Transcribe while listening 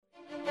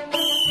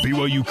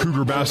BYU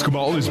Cougar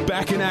basketball is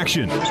back in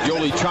action.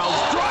 Yoeli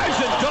Childs drives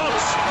and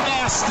dunks.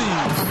 Nasty.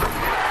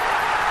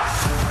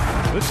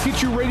 Let's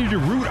get you ready to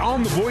root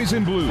on the boys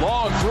in blue.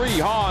 Long three,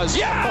 Haws.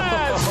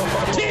 Yes!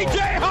 TJ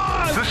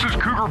Haws! This is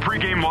Cougar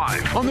Pregame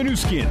Live on the new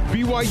skin,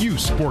 BYU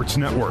Sports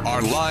Network.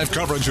 Our live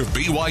coverage of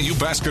BYU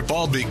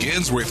basketball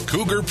begins with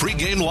Cougar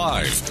Pregame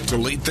Live. To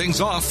lead things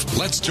off,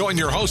 let's join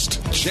your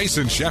host,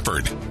 Jason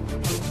Shepard.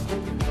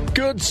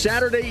 Good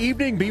Saturday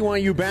evening,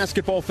 BYU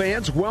basketball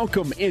fans.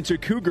 Welcome into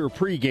Cougar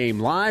Pregame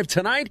Live.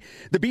 Tonight,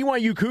 the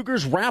BYU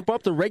Cougars wrap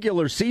up the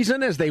regular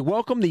season as they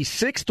welcome the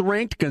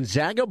 6th-ranked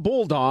Gonzaga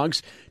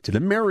Bulldogs to the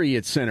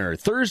Marriott Center.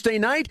 Thursday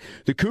night,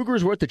 the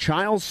Cougars were at the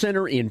Childs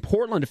Center in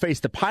Portland to face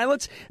the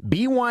Pilots.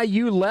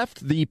 BYU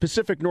left the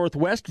Pacific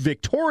Northwest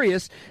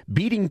victorious,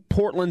 beating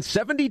Portland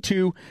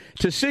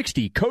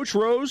 72-60. Coach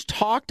Rose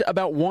talked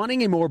about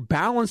wanting a more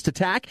balanced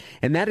attack,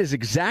 and that is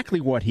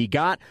exactly what he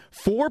got.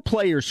 4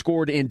 players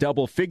scored in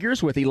double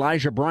figures, with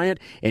Elijah Bryant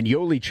and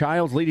Yoeli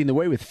Childs leading the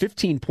way with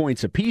 15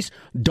 points apiece.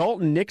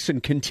 Dalton Nixon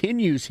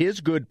continues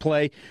his good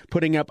play,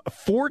 putting up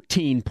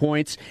 14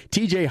 points.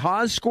 TJ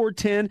Haws scored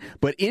 10,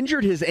 but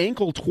injured his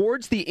ankle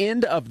towards the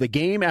end of the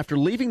game. After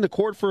leaving the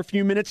court for a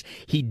few minutes,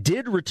 he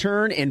did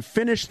return and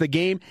finish the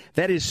game.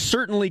 That is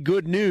certainly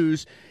good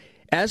news.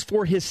 As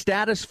for his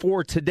status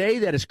for today,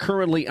 that is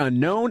currently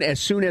unknown. As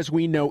soon as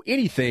we know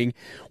anything,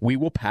 we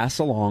will pass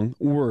along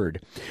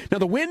word. Now,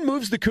 the win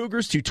moves the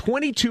Cougars to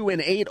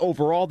 22-8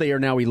 overall. They are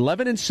now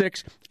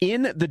 11-6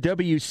 in the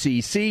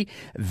WCC.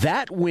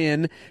 That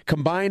win,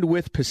 combined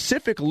with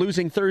Pacific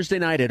losing Thursday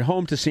night at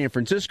home to San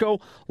Francisco,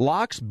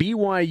 locks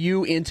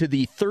BYU into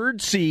the 3rd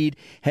seed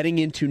heading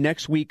into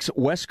next week's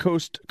West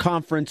Coast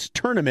Conference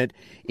tournament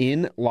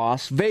in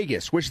Las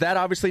Vegas, which that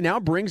obviously now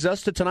brings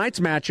us to tonight's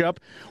matchup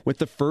with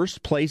the first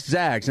place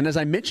Zags. And as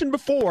I mentioned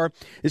before,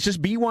 this is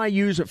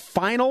BYU's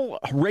final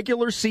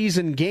regular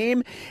season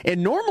game,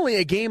 and normally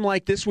a game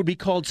like this would be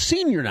called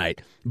senior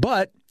night.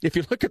 But if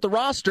you look at the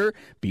roster,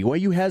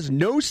 BYU has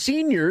no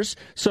seniors,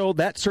 so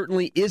that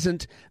certainly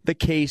isn't the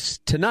case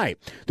tonight.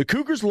 The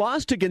Cougars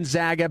lost to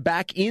Gonzaga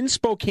back in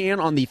Spokane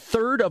on the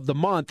 3rd of the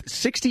month,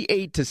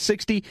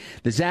 68-60.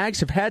 The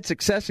Zags have had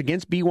success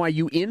against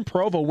BYU in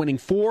Provo, winning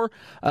 4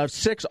 of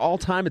 6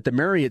 all-time at the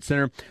Marriott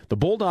Center. The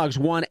Bulldogs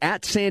won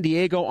at San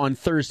Diego on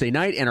Thursday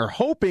night and are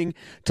hoping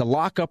to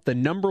lock up the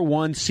number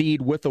 1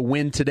 seed with a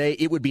win today.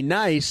 It would be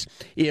nice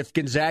if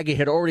Gonzaga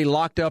had already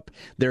locked up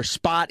their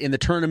spot in the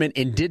tournament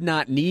and did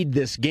not need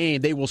this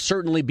game. They will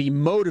certainly be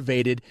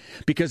motivated,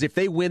 because if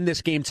they win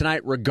this game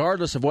tonight,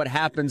 regardless of what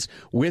happens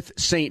with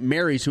St.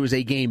 Mary's, who is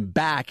a game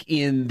back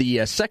in the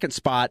 2nd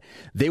spot,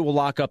 they will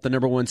lock up the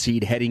number 1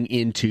 seed heading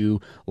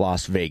into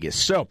Las Vegas.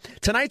 So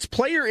tonight's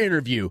player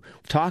interview,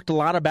 we've talked a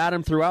lot about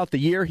him throughout the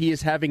year. He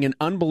is having an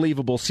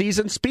unbelievable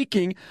season.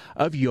 Speaking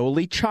of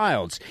Yoeli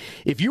Childs,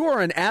 if you are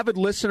an avid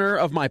listener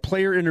of my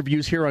player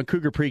interviews here on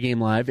Cougar Pregame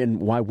Live, and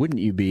why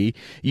wouldn't you be,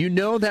 you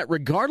know that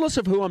regardless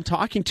of who I'm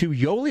talking to,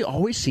 Yoeli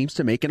always seems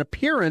to make an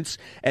appearance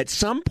at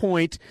some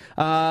point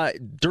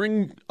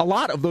during a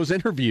lot of those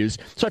interviews.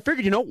 So I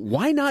figured,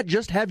 why not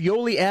just have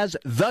Yoeli as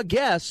the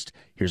guest?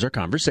 Here's our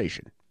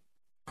conversation.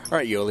 All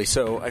right, Yoeli,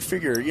 so I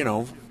figure,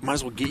 might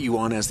as well get you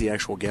on as the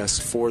actual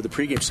guest for the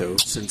pregame show,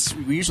 since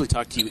we usually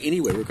talk to you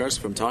anyway, regardless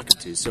of who I'm talking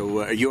to.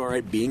 So are you all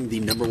right being the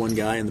number 1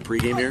 guy in the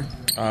pregame here?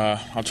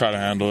 I'll try to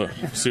handle it,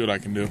 see what I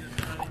can do.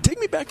 Take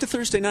me back to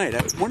Thursday night.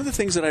 One of the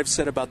things that I've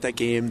said about that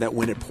game, that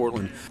win at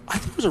Portland, I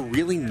think it was a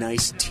really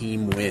nice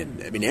team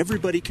win. I mean,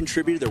 everybody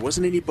contributed. There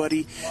wasn't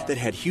anybody that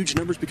had huge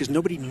numbers, because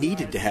nobody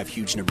needed to have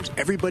huge numbers.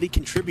 Everybody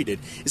contributed.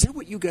 Is that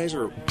what you guys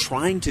are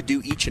trying to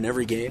do each and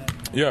every game?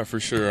 Yeah, for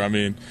sure. I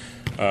mean,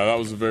 that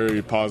was a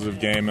very positive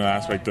game in the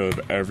aspect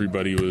of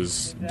everybody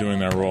was doing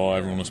their role.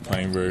 Everyone was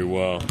playing very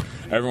well.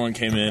 Everyone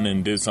came in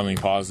and did something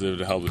positive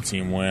to help the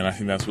team win. I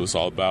think that's what it's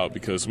all about,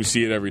 because we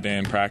see it every day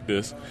in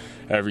practice.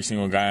 Every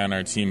single guy on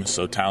our team is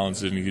so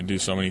talented and he can do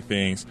so many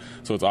things.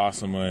 So it's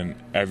awesome when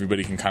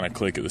everybody can kind of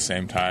click at the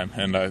same time.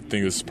 And I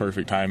think this is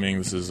perfect timing.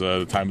 This is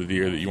the time of the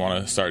year that you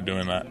want to start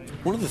doing that.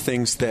 One of the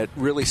things that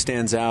really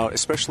stands out,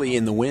 especially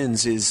in the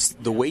wins, is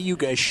the way you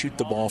guys shoot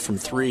the ball from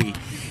 3.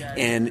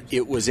 And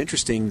it was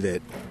interesting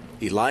that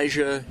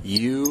Elijah,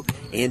 you,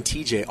 and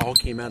TJ all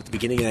came out at the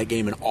beginning of that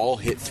game and all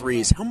hit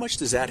threes. How much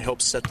does that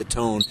help set the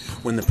tone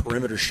when the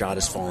perimeter shot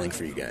is falling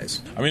for you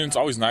guys? I mean, it's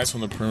always nice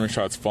when the perimeter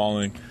shot's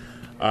falling.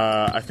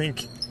 I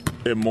think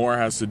it more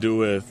has to do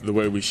with the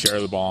way we share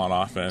the ball on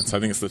offense.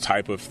 I think it's the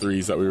type of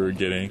threes that we were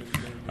getting.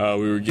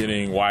 We were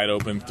getting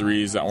wide-open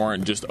threes that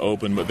weren't just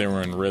open, but they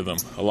were in rhythm.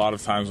 A lot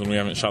of times when we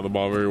haven't shot the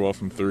ball very well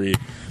from 3,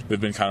 they've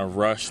been kind of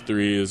rushed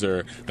threes,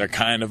 or they're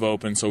kind of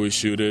open, so we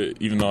shoot it,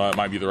 even though that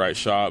might be the right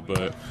shot.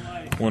 But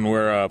when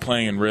we're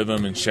playing in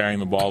rhythm and sharing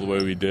the ball the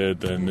way we did,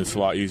 then it's a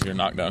lot easier to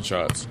knock down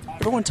shots.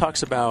 Everyone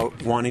talks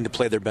about wanting to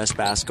play their best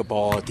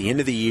basketball at the end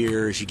of the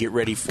year as you get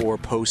ready for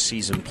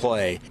postseason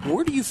play.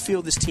 Where do you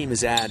feel this team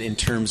is at in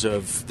terms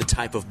of the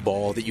type of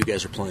ball that you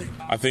guys are playing?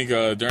 I think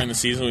during the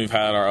season we've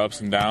had our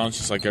ups and downs,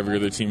 just like every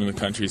other team in the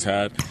country's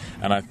had.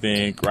 And I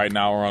think right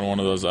now we're on one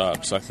of those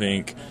ups. I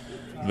think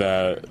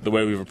that the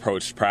way we've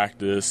approached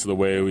practice, the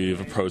way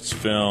we've approached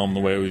film, the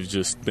way we've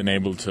just been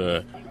able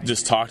to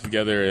just talk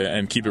together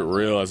and keep it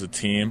real as a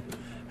team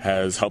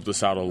has helped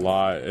us out a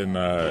lot in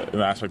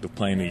the aspect of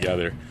playing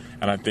together.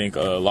 And I think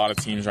a lot of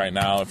teams right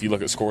now, if you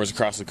look at scores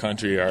across the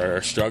country,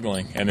 are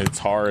struggling. And it's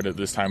hard at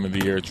this time of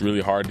the year. It's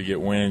really hard to get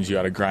wins. You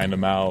got to grind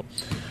them out.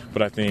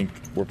 But I think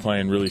we're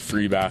playing really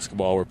free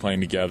basketball. We're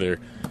playing together.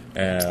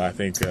 And I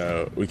think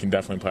we can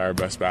definitely play our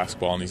best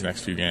basketball in these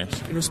next few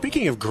games.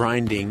 Speaking of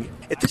grinding,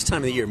 at this time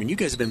of the year, you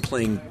guys have been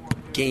playing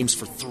games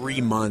for 3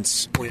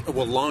 months,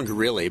 well, longer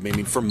really.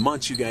 For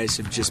months you guys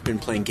have just been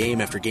playing game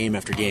after game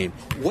after game.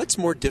 What's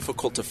more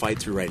difficult to fight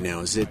through right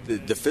now? Is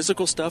it the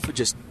physical stuff of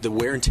just the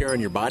wear and tear on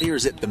your body, or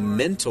is it the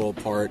mental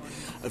part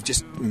of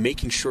just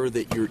making sure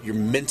that you're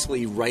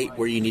mentally right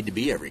where you need to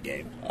be every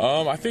game?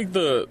 I think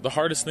the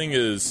hardest thing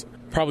is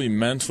probably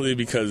mentally,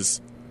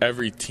 because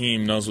every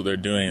team knows what they're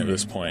doing at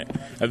this point.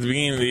 At the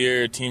beginning of the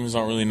year, teams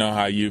don't really know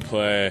how you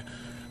play.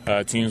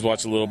 Teams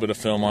watch a little bit of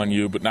film on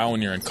you, but now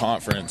when you're in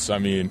conference,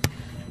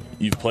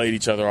 you've played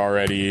each other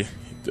already.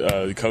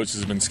 The coaches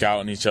have been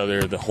scouting each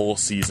other the whole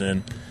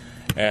season,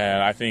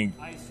 and I think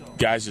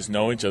guys just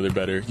know each other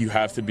better. You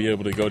have to be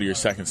able to go to your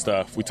second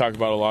stuff. We talk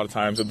about a lot of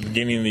times at the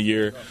beginning of the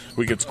year,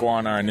 we could score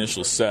on our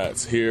initial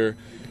sets. Here,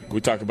 we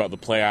talk about the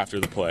play after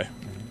the play.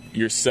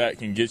 Your set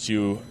can get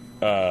you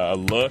a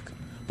look,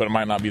 but it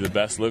might not be the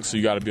best look, so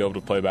you got to be able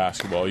to play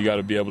basketball. You got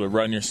to be able to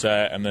run your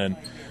set and then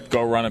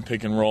go run a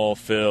pick and roll,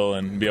 fill,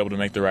 and be able to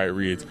make the right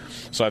reads.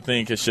 So I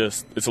think it's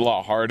a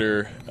lot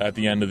harder at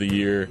the end of the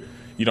year.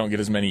 You don't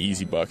get as many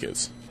easy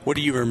buckets. What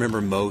do you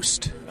remember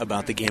most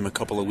about the game a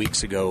couple of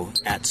weeks ago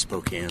at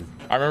Spokane?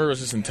 I remember it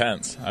was just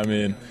intense.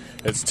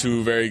 It's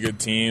two very good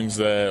teams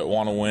that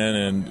want to win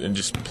and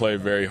just play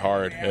very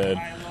hard. And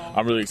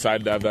I'm really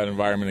excited to have that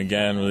environment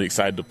again, really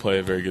excited to play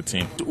a very good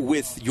team.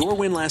 With your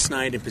win last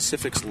night and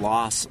Pacific's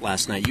loss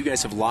last night, you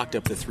guys have locked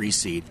up the 3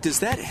 seed. Does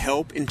that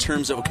help in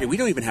terms of, okay, we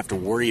don't even have to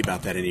worry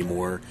about that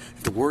anymore,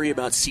 have to worry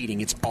about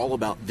seeding, it's all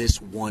about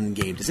this one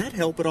game. Does that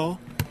help at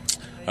all?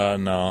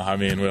 No,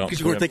 we don't.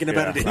 Because you weren't thinking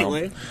about it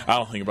anyway? I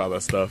don't think about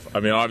that stuff.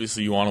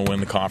 Obviously you want to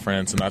win the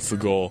conference, and that's the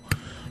goal.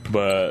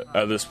 But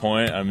at this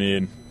point,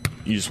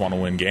 you just want to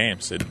win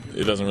games. It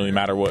doesn't really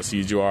matter what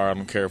seed you are. I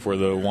don't care if we're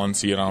the 1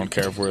 seed. I don't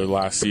care if we're the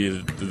last seed.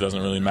 It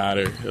doesn't really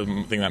matter.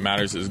 The thing that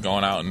matters is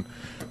going out and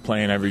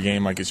playing every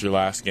game like it's your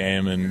last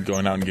game and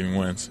going out and getting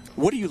wins.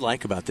 What do you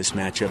like about this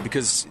matchup?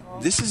 Because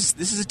this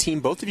is a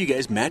team, both of you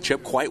guys match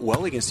up quite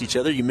well against each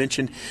other. You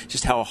mentioned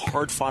just how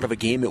hard-fought of a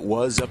game it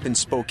was up in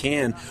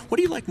Spokane. What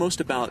do you like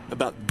most about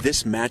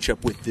this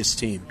matchup with this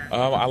team?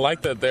 I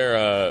like that they're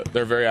a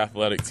very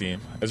athletic team.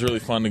 It's really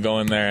fun to go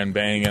in there and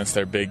bang against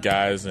their big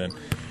guys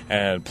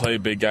and play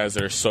big guys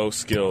that are so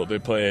skilled. They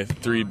play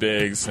 3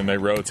 bigs and they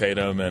rotate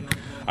them, and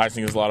I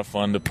think it's a lot of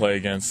fun to play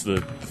against the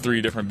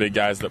 3 different big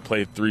guys that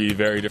play 3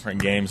 very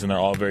different games, and they're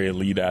all very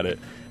elite at it.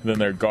 And then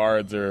their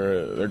guards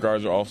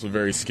are also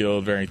very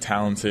skilled, very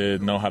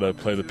talented, know how to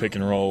play the pick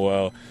and roll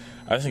well.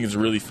 I think it's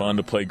really fun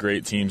to play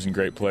great teams and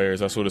great players.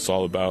 That's what it's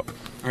all about.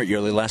 All right,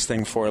 Yoli, last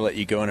thing before I let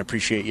you go, and I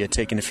appreciate you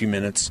taking a few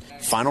minutes.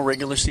 Final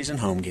regular season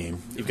home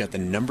game. You've got the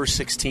number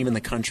 6 team in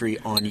the country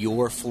on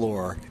your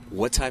floor.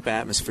 What type of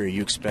atmosphere are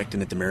you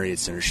expecting at the Marriott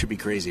Center? Should be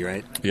crazy,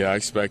 right? Yeah, I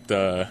expect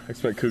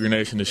Cougar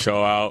Nation to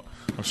show out.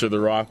 I'm sure the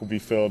Rock will be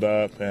filled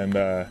up, and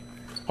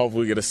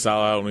hopefully we get a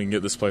sellout and we can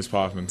get this place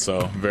popping. So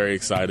I'm very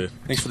excited.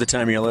 Thanks for the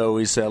time, Yoli.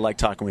 Always like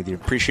talking with you.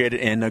 Appreciate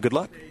it, and good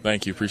luck.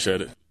 Thank you.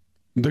 Appreciate it.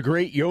 The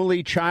great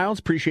Yoli Childs.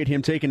 Appreciate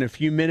him taking a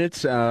few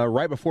minutes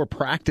right before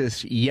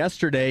practice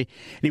yesterday.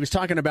 And he was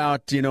talking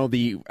about,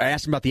 I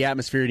asked him about the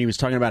atmosphere, and he was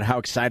talking about how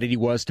excited he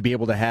was to be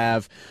able to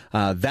have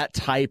that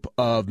type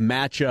of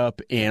matchup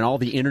and all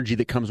the energy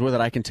that comes with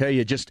it. I can tell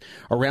you, just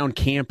around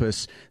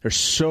campus, there's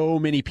so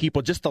many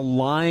people. Just the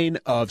line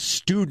of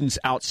students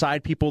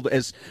outside, people,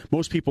 as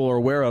most people are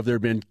aware of, there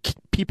have been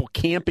people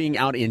camping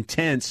out in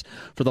tents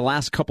for the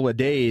last couple of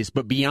days.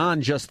 But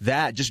beyond just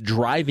that, just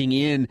driving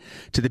in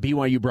to the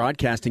BYU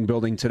Broadcasting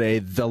Building today,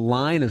 the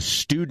line of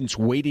students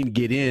waiting to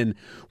get in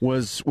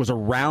was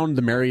around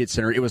the Marriott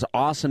Center. It was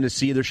awesome to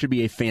see. There should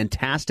be a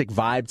fantastic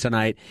vibe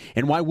tonight.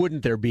 And why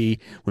wouldn't there be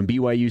when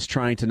BYU's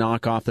trying to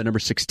knock off the number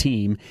 6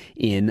 team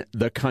in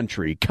the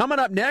country? Coming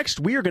up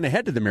next, we are going to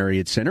head to the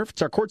Marriott Center.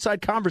 It's our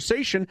courtside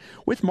conversation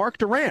with Mark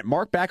Durrant.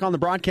 Mark back on the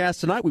broadcast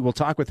tonight. We will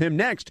talk with him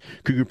next.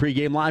 Cougar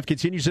Pregame Live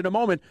continues in a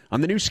moment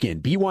on the new skin,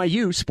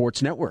 BYU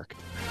Sports Network.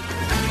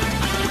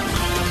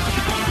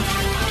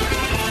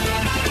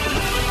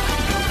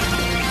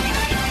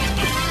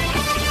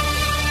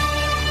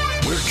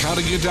 We're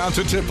counting you down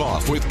to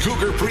tip-off with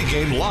Cougar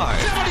Pregame Live.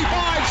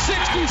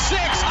 75-66,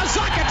 a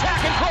Zuck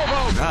attack in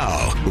Provo.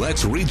 Now,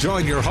 let's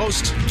rejoin your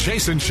host,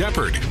 Jason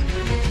Shepard.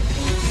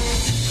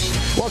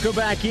 Welcome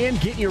back in,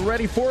 getting you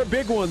ready for a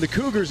big one. The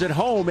Cougars at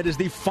home. It is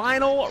the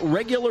final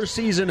regular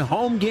season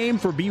home game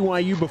for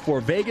BYU before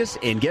Vegas.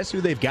 And guess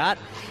who they've got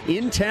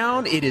in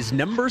town? It is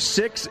number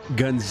 6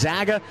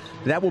 Gonzaga.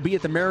 That will be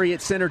at the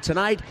Marriott Center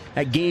tonight.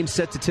 That game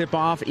set to tip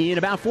off in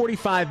about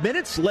 45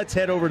 minutes. Let's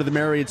head over to the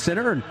Marriott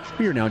Center. And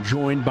we are now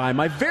joined by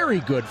my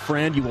very good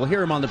friend. You will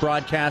hear him on the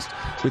broadcast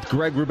with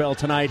Greg Wrubell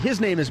tonight. His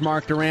name is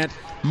Mark Durrant.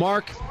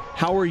 Mark,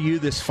 how are you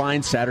this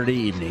fine Saturday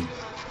evening?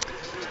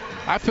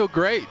 I feel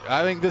great.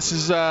 I think this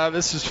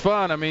is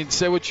fun. I mean,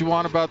 say what you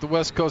want about the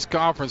West Coast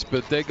Conference,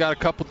 but they got a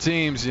couple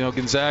teams. You know,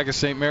 Gonzaga,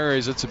 St.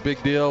 Mary's. It's a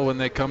big deal when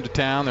they come to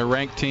town. They're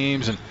ranked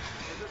teams and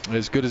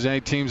as good as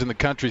any teams in the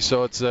country.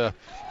 So it's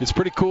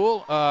pretty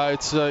cool. I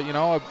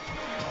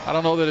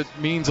don't know that it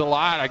means a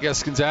lot. I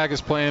guess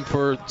Gonzaga's playing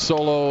for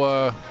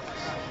solo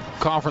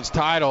conference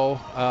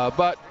title,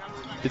 but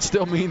it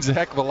still means a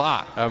heck of a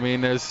lot. I mean,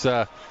 there's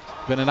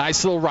been a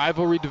nice little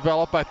rivalry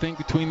develop, I think,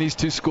 between these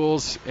two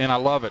schools, and I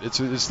love it.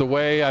 It's the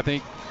way I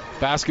think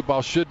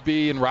basketball should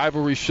be and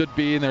rivalry should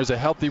be, and there's a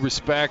healthy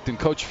respect, and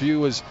Coach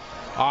Few is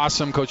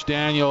awesome, Coach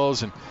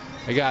Daniels, and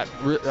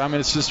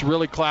it's just a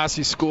really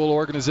classy school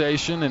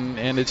organization,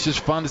 and it's just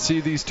fun to see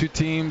these two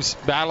teams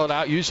battle it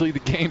out. Usually the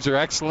games are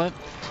excellent,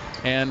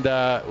 and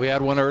we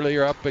had one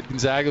earlier up at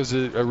Gonzaga. It was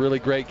a really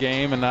great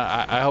game, and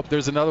I hope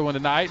there's another one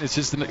tonight. It's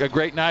just a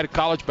great night of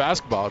college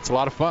basketball. It's a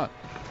lot of fun.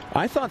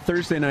 I thought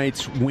Thursday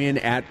night's win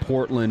at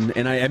Portland,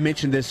 and I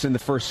mentioned this in the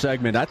first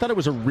segment, I thought it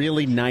was a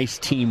really nice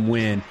team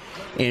win.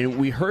 And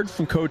we heard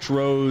from Coach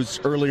Rose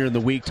earlier in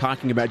the week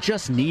talking about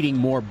just needing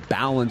more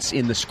balance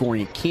in the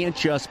scoring. It can't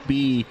just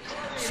be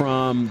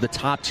from the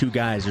top two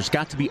guys. There's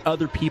got to be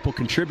other people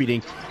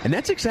contributing. And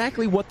that's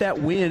exactly what that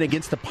win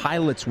against the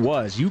Pilots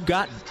was. You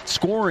got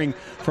scoring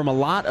from a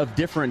lot of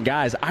different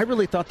guys. I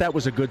really thought that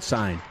was a good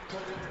sign.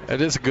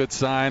 It is a good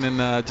sign, and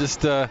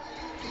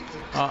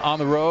on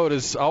the road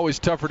is always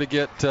tougher to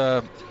get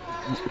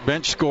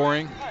bench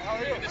scoring,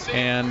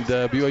 and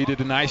BYU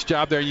did a nice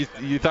job there.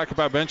 You talk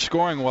about bench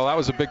scoring. Well, that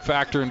was a big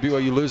factor in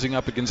BYU losing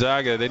up at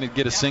Gonzaga. They didn't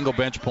get a single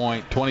bench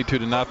point,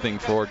 22-0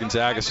 for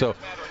Gonzaga. So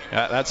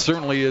that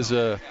certainly is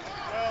a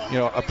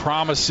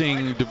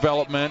promising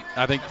development.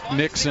 I think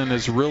Nixon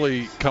is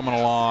really coming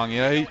along.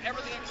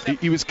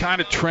 He was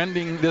kind of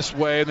trending this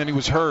way, and then he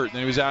was hurt, and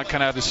he was out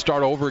kind of had to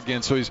start over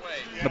again. So he's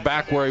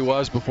back where he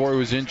was before he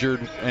was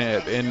injured,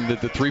 and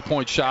the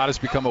three-point shot has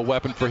become a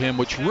weapon for him,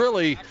 which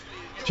really,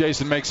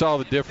 Jason, makes all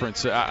the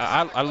difference.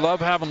 I love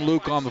having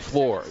Luke on the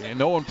floor.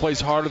 No one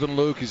plays harder than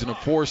Luke. He's an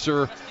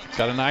enforcer,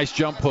 got a nice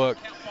jump hook.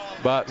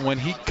 But when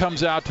he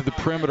comes out to the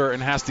perimeter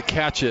and has to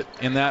catch it,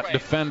 and that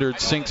defender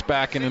sinks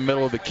back in the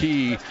middle of the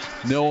key,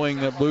 knowing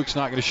that Luke's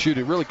not going to shoot,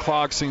 it really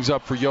clogs things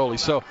up for Yoli.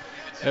 So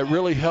it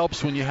really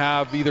helps when you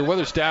have either,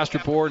 whether it's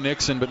Dastrup or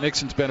Nixon, but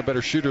Nixon's been a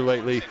better shooter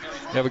lately.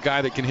 You have a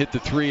guy that can hit the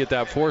three at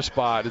that 4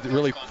 spot. It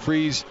really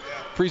frees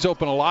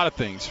open a lot of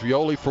things.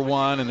 Yoli for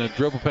one, and the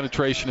dribble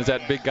penetration as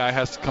that big guy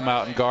has to come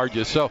out and guard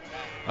you. So,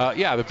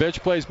 the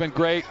bench play has been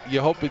great.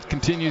 You hope it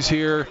continues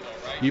here.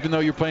 Even though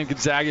you're playing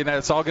Gonzaga,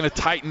 it's all going to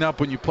tighten up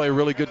when you play a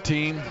really good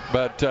team.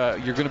 But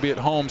you're going to be at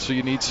home, so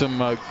you need some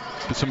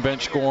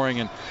bench scoring.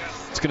 And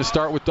it's going to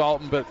start with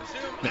Dalton, but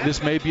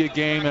this may be a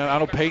game. I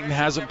know Peyton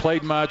hasn't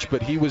played much,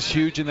 but he was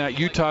huge in that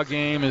Utah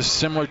game. Is a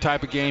similar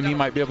type of game. He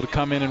might be able to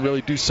come in and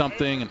really do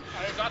something.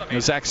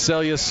 And Zach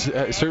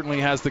Sellius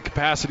certainly has the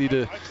capacity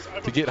to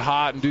get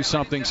hot and do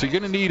something. So you're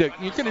going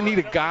to need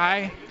a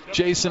guy,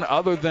 Jason,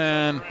 other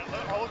than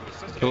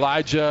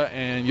Elijah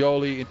and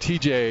Yoli and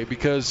TJ,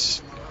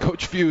 because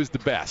Coach Few is the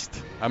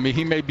best. I mean,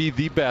 he may be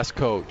the best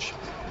coach,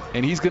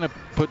 and he's going to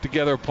put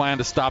together a plan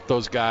to stop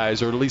those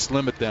guys or at least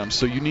limit them.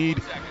 So you're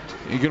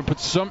going to put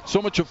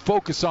so much of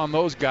focus on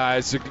those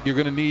guys. You're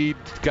going to need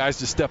guys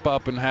to step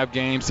up and have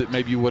games that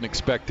maybe you wouldn't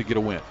expect to get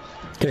a win.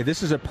 Okay,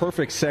 this is a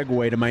perfect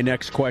segue to my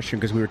next question,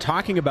 because we were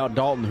talking about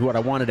Dalton, who I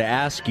wanted to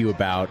ask you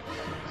about,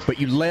 but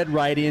you led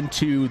right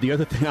into the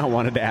other thing I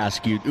wanted to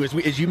ask you.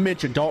 As you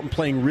mentioned, Dalton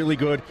playing really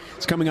good.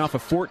 He's coming off a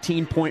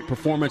 14-point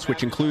performance,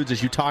 which includes,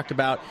 as you talked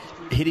about,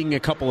 hitting a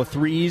couple of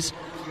threes.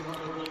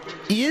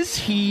 Is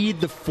he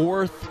the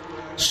fourth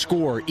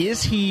scorer?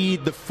 Is he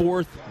the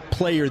fourth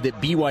player that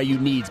BYU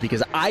needs?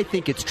 Because I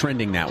think it's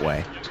trending that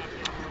way.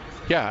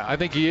 Yeah, I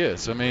think he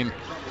is. I mean,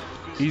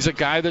 he's a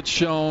guy that's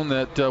shown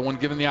that when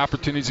given the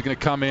opportunity, he's going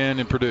to come in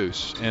and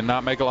produce and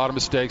not make a lot of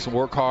mistakes and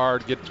work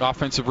hard, get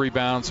offensive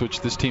rebounds,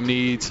 which this team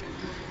needs.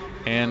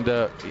 And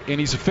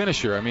he's a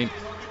finisher. I mean,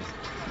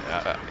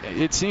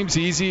 it seems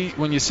easy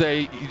when you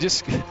say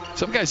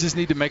some guys just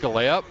need to make a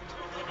layup,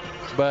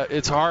 but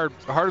it's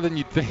harder than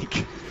you'd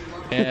think.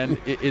 And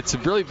it's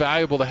really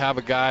valuable to have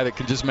a guy that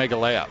can just make a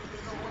layup.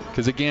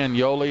 Because, again,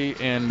 Yoli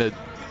and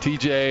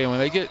TJ, when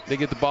they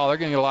get the ball, they're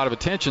going to get a lot of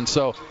attention.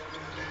 So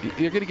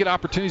you're going to get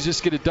opportunities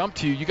just to get it dumped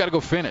to you. You got to go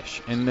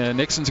finish. And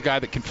Nixon's a guy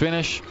that can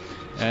finish.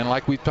 And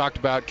like we've talked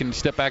about, can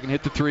step back and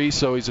hit the three.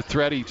 So he's a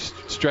threat. He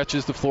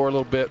stretches the floor a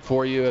little bit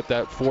for you at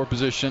that 4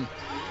 position.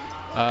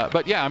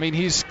 But, yeah, I mean,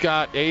 he's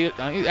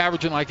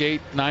averaging like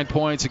 8-9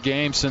 points a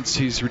game since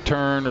he's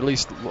returned, at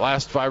least the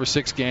last 5 or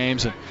 6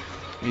 games. And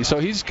So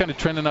he's kind of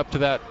trending up to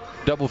that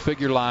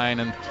double-figure line,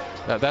 and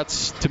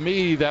that's, to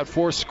me, that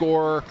fourth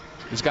score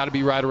has got to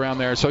be right around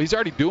there. So he's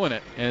already doing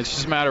it, and it's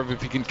just a matter of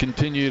if he can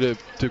continue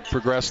to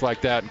progress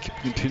like that and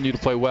continue to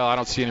play well. I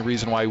don't see any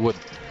reason why he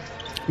wouldn't.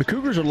 The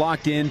Cougars are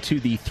locked into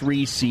the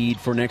 3 seed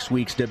for next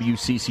week's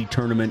WCC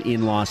tournament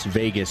in Las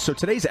Vegas. So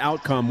today's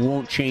outcome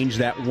won't change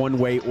that one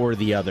way or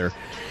the other.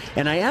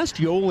 And I asked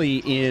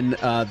Yoli in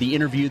the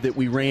interview that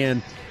we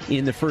ran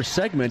in the first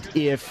segment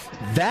if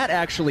that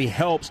actually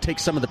helps take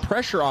some of the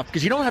pressure off,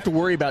 because you don't have to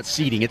worry about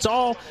seeding. It's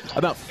all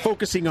about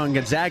focusing on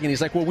Gonzaga. And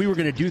he's like, well, we were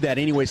going to do that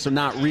anyway, so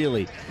not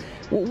really.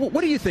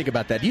 What do you think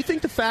about that? Do you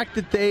think the fact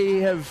that they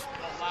have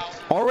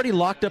already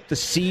locked up the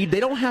seed, they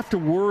don't have to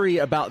worry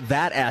about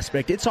that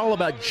aspect? It's all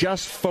about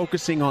just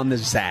focusing on the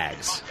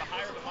Zags.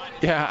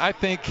 Yeah, I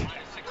think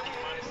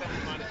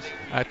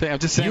I'm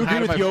just saying. You agree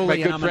with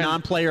Yoli, and I'm friend. A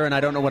non-player, and I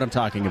don't know what I'm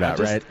talking about,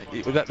 right?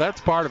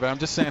 That's part of it. I'm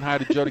just saying hi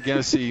to Jody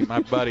Genesee, my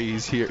buddy.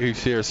 He's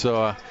here.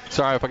 So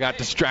sorry if I got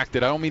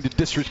distracted. I don't mean to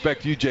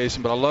disrespect you,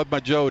 Jason, but I love my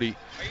Jody.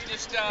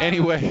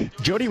 Anyway,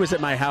 Jody was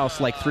at my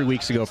house like 3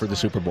 weeks ago for the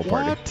Super Bowl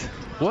party.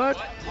 What?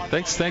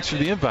 Thanks for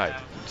the invite.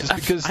 Just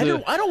because I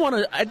don't want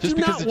to. I do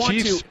not want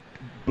Chiefs to.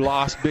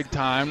 Lost big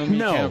time, and you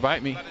can't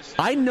invite me.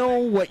 I know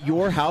what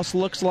your house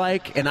looks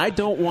like, and I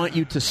don't want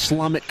you to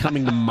slum it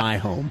coming to my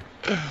home.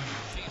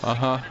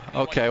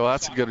 Okay, well,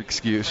 that's a good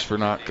excuse for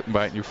not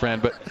inviting your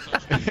friend. But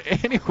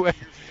anyway,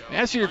 to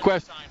answer your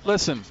question,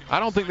 listen, I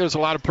don't think there's a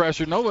lot of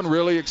pressure. No one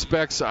really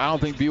expects, I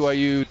don't think,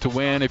 BYU to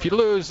win. If you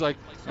lose, like,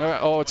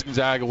 it's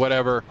Gonzaga,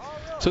 whatever.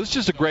 So it's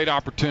just a great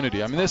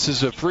opportunity. I mean, this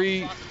is a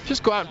free,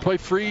 just go out and play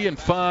free and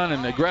fun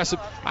and aggressive.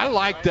 I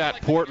like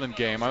that Portland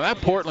game.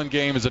 That Portland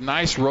game is a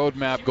nice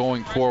roadmap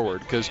going forward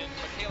because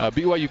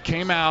BYU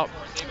came out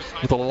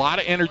with a lot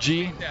of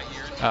energy,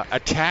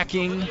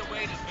 attacking,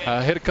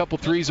 hit a couple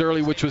threes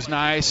early, which was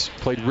nice,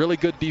 played really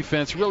good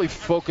defense, really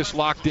focused,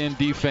 locked-in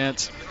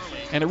defense,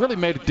 and it really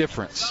made a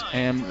difference.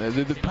 And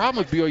the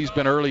problem with BYU's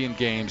been early in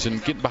games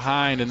and getting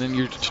behind, and then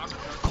you're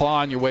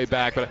clawing your way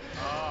back. But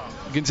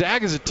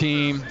Gonzaga's a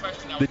team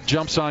that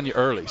jumps on you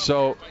early.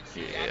 So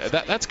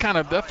that's kind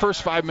of, that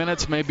first 5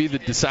 minutes may be the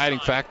deciding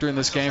factor in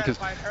this game because,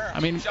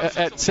 I mean,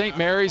 at St.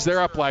 Mary's,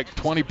 they're up like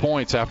 20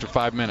 points after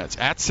 5 minutes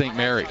at St.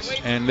 Mary's.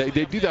 And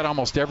they do that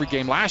almost every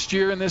game. Last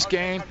year in this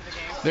game,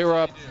 they were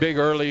up big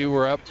early.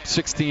 We're up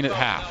 16 at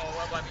half.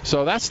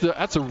 So that's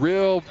a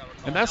real,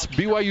 and that's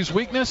BYU's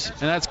weakness,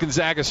 and that's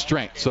Gonzaga's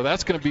strength. So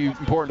that's going to be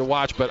important to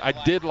watch. But I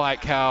did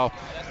like how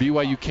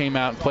BYU came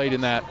out and played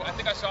in that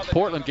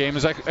Portland game.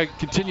 As I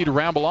continue to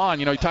ramble on,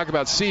 you talk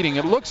about seeding.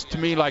 It looks to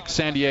me like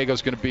San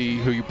Diego's going to be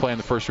who you play in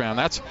the first round.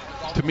 That's,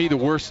 to me, the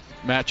worst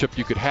matchup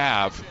you could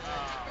have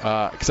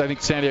because I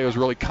think San Diego's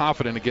really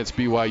confident against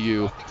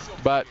BYU.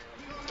 But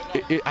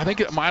I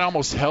think it might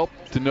almost help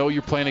to know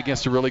you're playing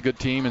against a really good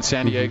team in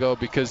San Diego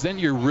because then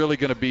you're really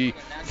going to be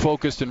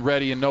focused and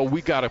ready and know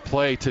we got to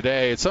play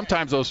today. And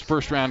sometimes those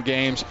first-round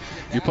games,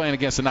 you're playing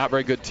against a not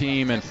very good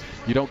team and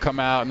you don't come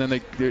out and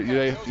then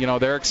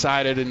they're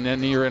excited and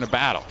then you're in a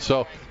battle.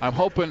 So I'm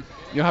hoping,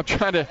 I'm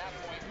trying to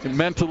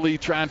mentally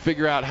try and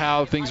figure out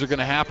how things are going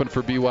to happen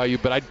for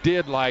BYU, but I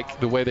did like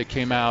the way they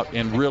came out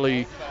and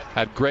really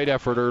had great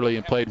effort early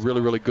and played really,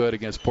 really good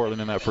against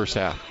Portland in that first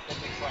half.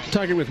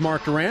 Talking with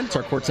Mark Durant, it's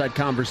our courtside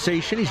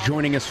conversation. He's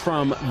joining us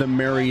from the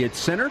Marriott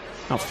Center,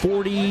 now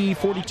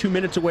 42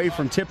 minutes away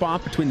from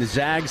tip-off between the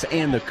Zags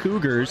and the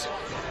Cougars.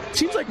 It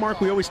seems like, Mark,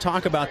 we always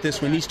talk about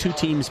this when these two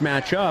teams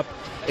match up,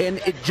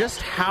 and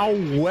just how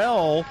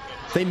well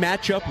they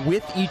match up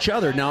with each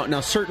other.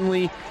 Now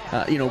certainly,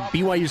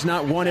 BYU's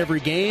not won every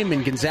game,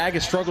 and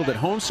Gonzaga struggled at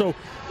home. So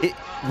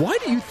why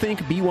do you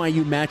think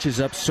BYU matches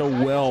up so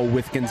well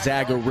with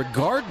Gonzaga,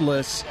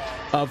 regardless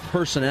of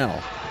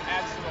personnel?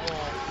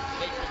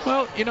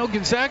 Well,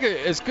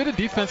 Gonzaga, as good a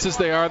defense as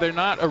they are, they're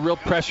not a real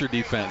pressure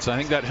defense. I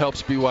think that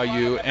helps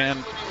BYU. And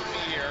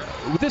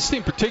with this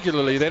team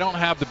particularly, they don't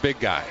have the big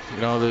guy,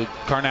 the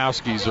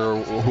Karnowskis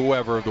or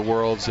whoever of the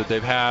worlds that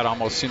they've had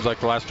almost seems like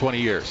the last 20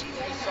 years.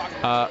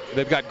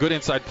 They've got good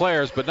inside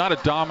players, but not a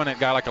dominant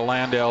guy like a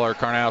Landale or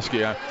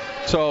Karnowski.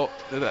 So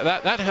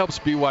that helps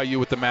BYU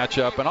with the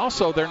matchup. And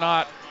also, they're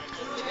not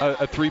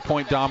a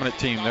three-point dominant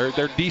team.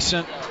 They're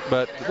decent,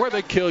 but where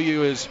they kill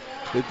you is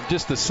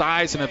just the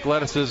size and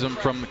athleticism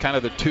from kind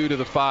of the 2 to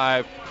the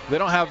 5. They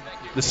don't have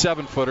the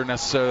 7-footer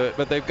necessarily,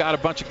 but they've got a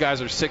bunch of guys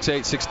that are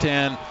 6'8",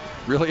 6'10",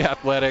 really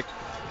athletic.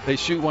 They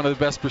shoot one of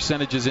the best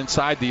percentages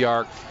inside the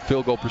arc,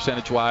 field goal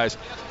percentage-wise.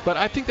 But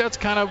I think that's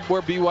kind of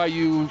where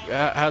BYU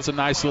has a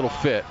nice little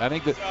fit. I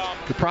think that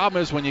the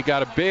problem is when you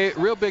got a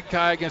real big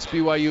guy against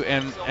BYU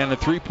and a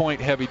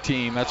three-point heavy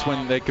team, that's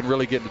when they can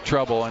really get into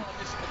trouble. And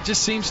it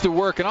just seems to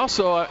work. And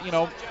also,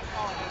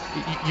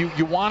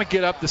 you want to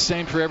get up the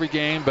same for every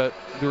game, but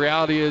the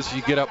reality is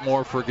you get up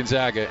more for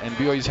Gonzaga. And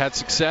BYU's had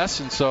success,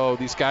 and so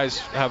these guys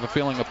have a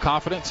feeling of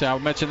confidence. And I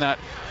mentioned that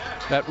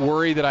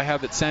worry that I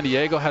have that San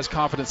Diego has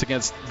confidence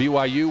against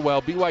BYU.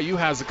 Well, BYU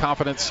has the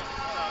confidence,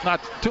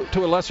 not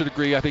to a lesser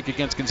degree, I think,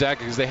 against Gonzaga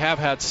because they have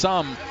had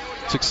some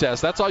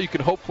success. That's all you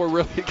can hope for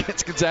really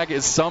against Gonzaga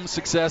is some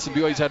success, and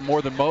BYU's had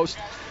more than most.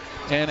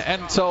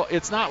 And so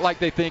it's not like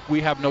they think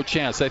we have no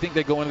chance. I think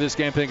they go into this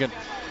game thinking,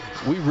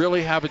 we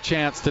really have a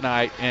chance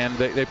tonight, and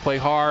they play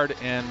hard.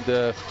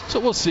 And so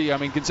we'll see. I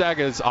mean,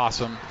 Gonzaga is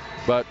awesome,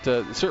 but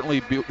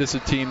certainly this is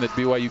a team that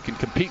BYU can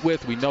compete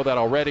with. We know that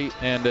already.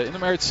 And in the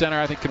Marriott Center,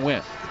 I think can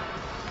win.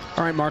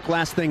 All right, Mark,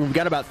 last thing. We've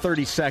got about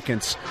 30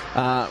 seconds.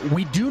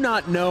 We do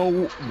not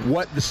know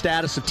what the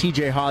status of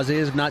TJ Haws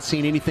is. I've not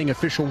seen anything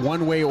official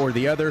one way or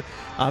the other.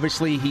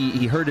 Obviously,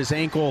 he hurt his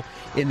ankle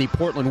in the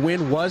Portland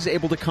win, was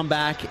able to come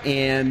back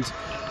and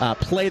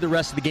play the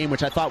rest of the game,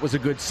 which I thought was a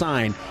good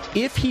sign.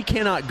 If he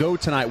cannot go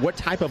tonight, what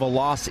type of a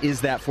loss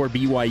is that for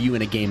BYU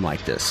in a game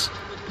like this?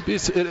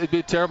 It'd be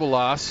a terrible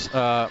loss.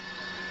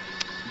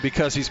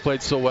 Because he's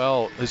played so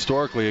well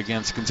historically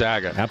against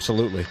Gonzaga.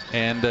 Absolutely.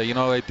 And,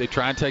 they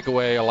try and take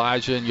away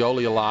Elijah and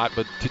Yoli a lot,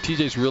 but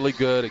TJ's really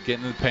good at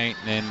getting in the paint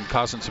and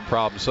causing some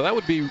problems. So that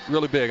would be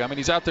really big. I mean,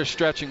 he's out there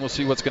stretching. We'll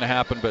see what's going to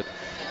happen, but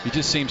he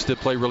just seems to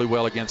play really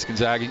well against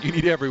Gonzaga. You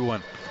need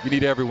everyone. You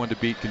need everyone to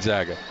beat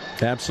Gonzaga.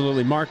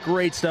 Absolutely. Mark,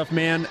 great stuff,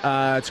 man.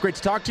 It's great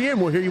to talk to you,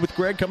 and we'll hear you with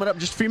Greg coming up in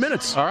just a few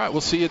minutes. All right,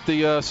 we'll see you at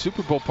the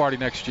Super Bowl party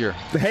next year.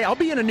 Hey, I'll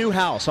be in a new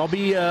house. I'll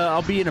be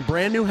in a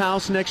brand new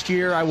house next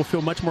year. I will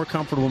feel much more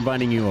comfortable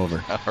inviting you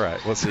over. All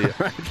right, we'll see you.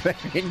 All right,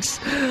 thanks.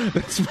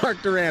 That's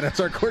Mark Durant. That's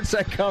our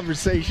courtside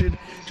conversation,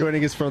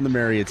 joining us from the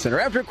Marriott Center.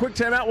 After a quick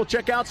timeout, we'll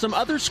check out some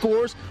other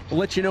scores. We'll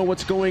let you know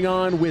what's going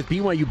on with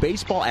BYU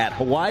baseball at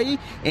Hawaii,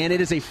 and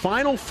it is a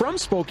final from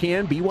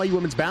Spokane. BYU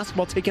women's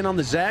basketball taking on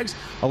the Zags.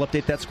 I'll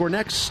update that score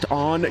next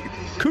on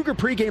Cougar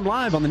Pregame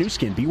Live on the new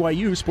skin,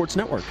 BYU Sports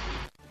Network.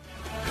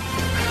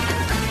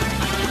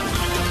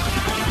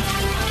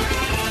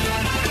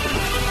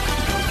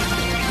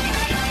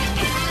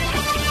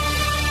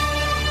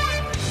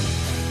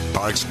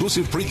 Our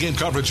exclusive pregame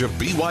coverage of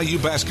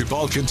BYU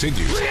basketball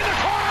continues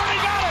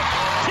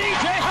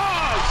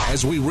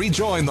as we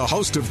rejoin the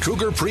host of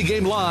Cougar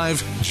Pregame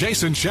Live,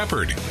 Jason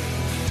Shepard.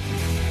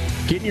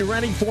 Getting you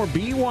ready for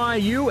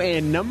BYU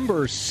and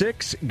number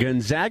 6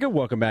 Gonzaga.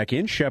 Welcome back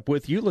in. Shep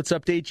with you. Let's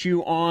update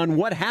you on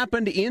what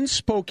happened in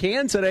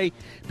Spokane today.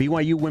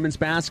 BYU women's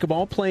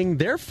basketball playing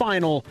their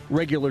final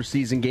regular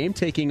season game,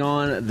 taking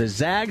on the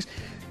Zags.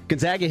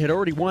 Gonzaga had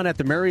already won at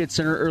the Marriott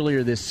Center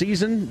earlier this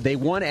season. They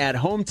won at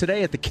home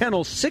today at the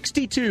Kennel,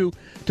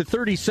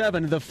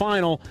 62-37. The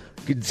final,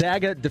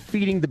 Gonzaga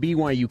defeating the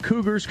BYU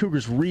Cougars.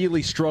 Cougars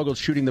really struggled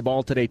shooting the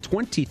ball today.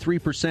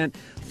 23%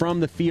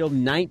 from the field,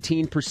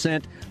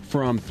 19%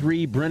 from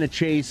three. Brenna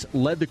Chase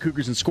led the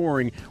Cougars in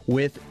scoring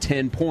with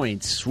 10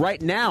 points. Right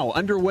now,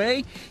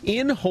 underway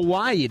in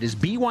Hawaii, it is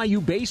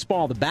BYU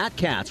baseball, the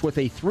Batcats, with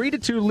a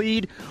 3-2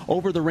 lead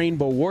over the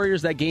Rainbow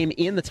Warriors. That game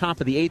in the top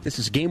of the 8th. This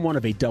is game 1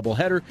 of a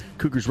doubleheader.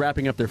 Cougars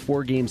wrapping up their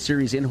 4-game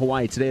series in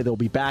Hawaii today. They'll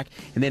be back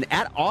and then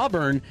at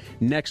Auburn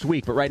next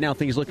week. But right now,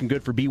 things looking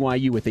good for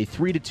BYU with a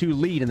 3-2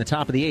 lead in the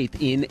top of the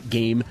 8th in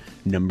game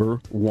number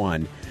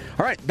 1.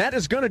 All right, that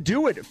is going to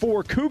do it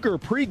for Cougar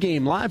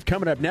Pregame Live.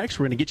 Coming up next,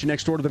 we're going to get you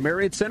next door to the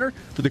Marriott Center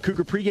for the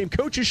Cougar Pregame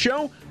Coaches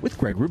Show with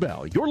Greg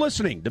Wrubell. You're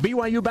listening to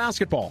BYU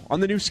Basketball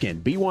on the new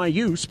skin,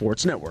 BYU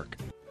Sports Network.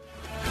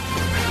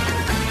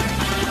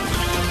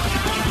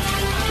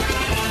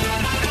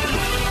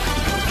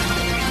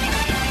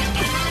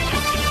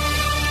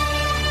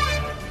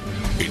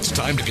 It's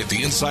time to get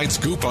the inside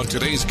scoop on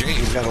today's game.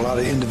 We've got a lot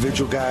of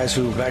individual guys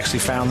who have actually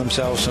found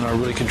themselves and are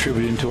really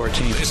contributing to our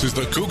team. This is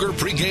the Cougar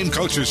Pregame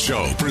Coaches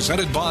Show,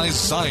 presented by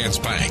Science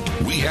Bank.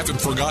 We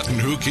haven't forgotten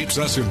who keeps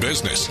us in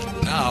business.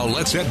 Now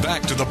let's head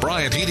back to the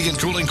Bryant Heating and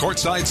Cooling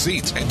courtside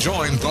seats and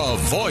join the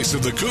voice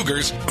of the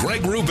Cougars,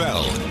 Greg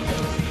Wrubell.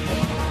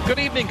 Good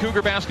evening,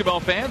 Cougar basketball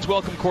fans.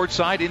 Welcome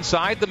courtside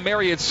inside the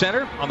Marriott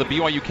Center on the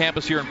BYU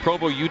campus here in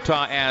Provo,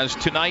 Utah, as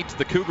tonight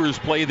the Cougars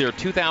play their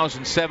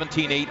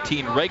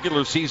 2017-18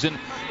 regular season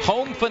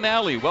home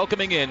finale,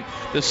 welcoming in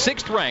the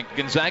 6th-ranked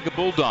Gonzaga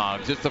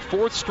Bulldogs. It's the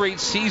 4th straight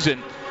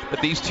season that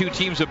these two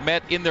teams have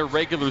met in their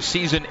regular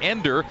season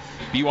ender.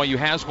 BYU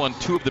has won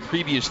 2 of the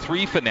previous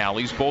 3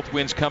 finales, both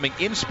wins coming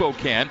in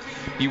Spokane.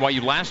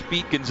 BYU last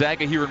beat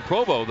Gonzaga here in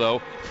Provo,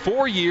 though,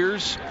 4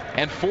 years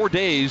and 4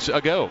 days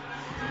ago.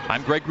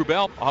 I'm Greg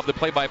Wrubell. I'll have the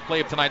play-by-play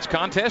of tonight's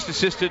contest,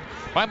 assisted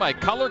by my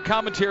color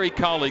commentary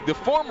colleague, the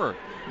former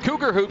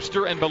Cougar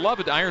hoopster and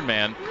beloved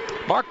Ironman,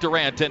 Mark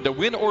Durant. And to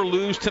win or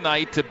lose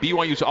tonight,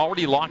 BYU's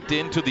already locked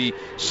into the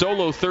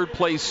solo 3rd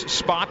place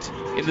spot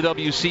in the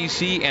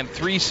WCC and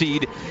 3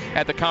 seed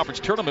at the conference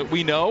tournament.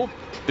 We know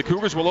the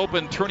Cougars will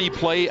open tourney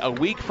play a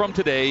week from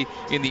today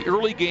in the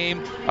early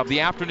game of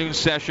the afternoon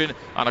session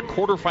on a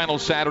quarterfinal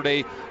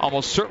Saturday,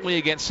 almost certainly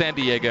against San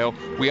Diego.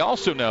 We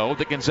also know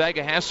that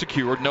Gonzaga has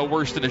secured no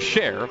worse than a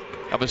share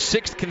of a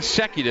 6th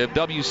consecutive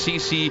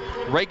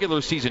WCC regular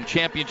season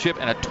championship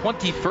and a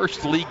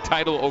 21st league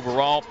title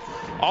overall.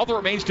 All that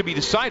remains to be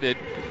decided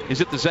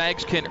is if the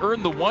Zags can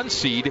earn the 1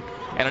 seed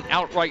and an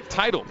outright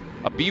title.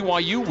 A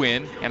BYU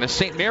win and a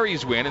St.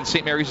 Mary's win, and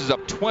St. Mary's is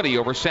up 20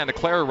 over Santa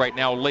Clara right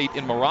now late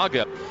in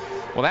Moraga.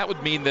 Well, that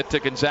would mean that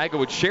Gonzaga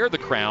would share the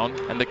crown,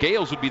 and the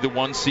Gales would be the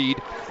 1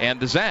 seed, and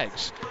the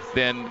Zags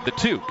then the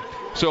 2.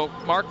 So,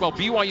 Mark, while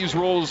BYU's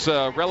role is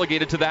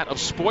relegated to that of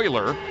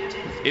spoiler,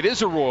 it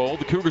is a role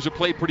the Cougars have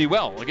played pretty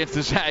well against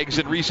the Zags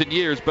in recent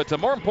years. But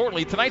more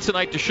importantly, tonight's the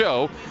night to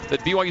show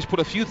that BYU's put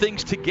a few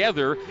things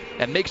together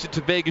and makes it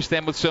to Vegas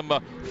then with some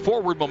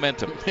forward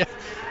momentum. Yeah.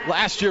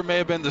 Last year may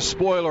have been the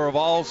spoiler of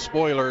all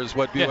spoilers,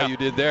 what BYU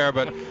did there.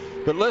 But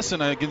listen,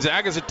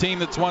 Gonzaga's a team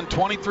that's won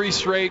 23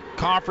 straight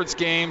conference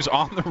games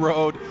on the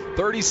road,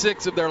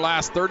 36 of their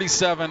last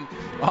 37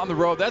 on the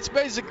road. That's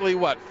basically,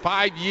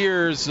 5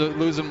 years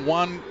losing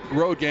one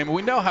road game. And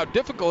we know how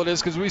difficult it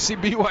is because we see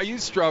BYU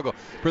struggle.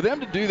 For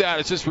them to do that,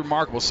 it's just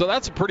remarkable. So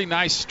that's a pretty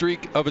nice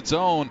streak of its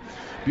own.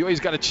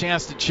 BYU's got a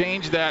chance to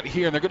change that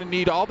here, and they're going to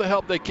need all the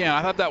help they can.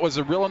 I thought that was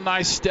a real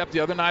nice step the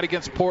other night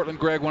against Portland,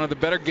 Greg, one of the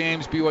better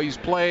games BYU's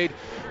played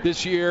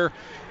this year.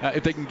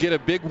 If they can get a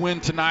big win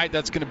tonight,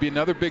 that's going to be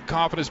another big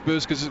confidence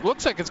boost because it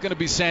looks like it's going to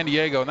be San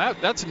Diego. And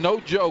that's no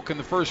joke in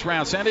the first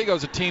round. San Diego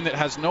is a team that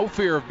has no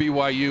fear of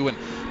BYU, and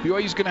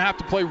BYU's going to have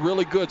to play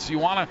really good. So you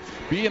want to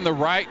be in the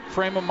right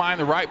frame of mind,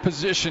 the right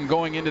position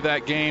going into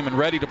that game and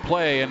ready to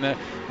play. And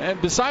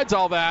besides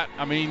all that,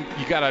 I mean,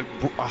 you got a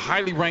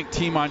highly ranked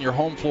team on your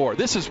home floor.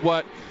 This is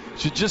what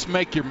should just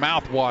make your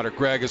mouth water,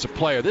 Greg, as a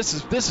player. This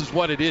is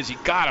what it is. You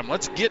got them.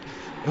 Let's get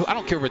 – I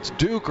don't care if it's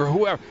Duke or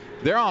whoever.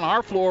 They're on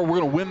our floor. We're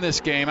going to win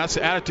this game. That's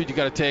the attitude you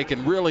got to take,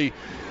 and really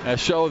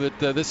show that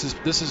this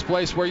is a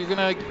place where you're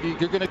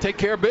going to take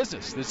care of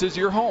business. This is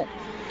your home.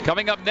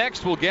 Coming up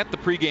next, we'll get the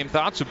pregame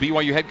thoughts of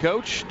BYU head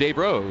coach Dave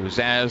Rose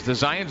as the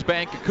Zions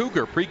Bank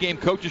Cougar pregame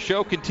coaches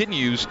show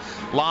continues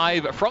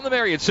live from the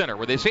Marriott Center,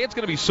 where they say it's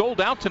going to be sold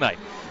out tonight.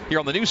 Here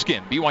on the new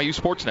skin, BYU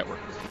Sports Network.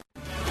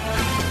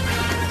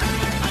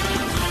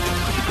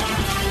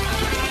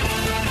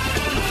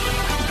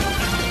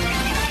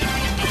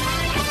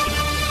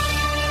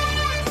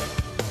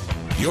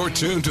 You're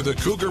tuned to the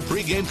Cougar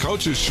Pregame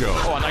Coaches Show.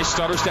 Oh, a nice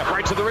stutter step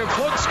right to the rim.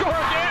 Flint score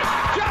again.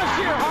 Josh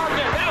here, Harden.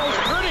 That was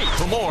pretty.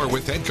 For more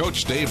with head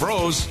coach Dave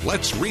Rose,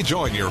 let's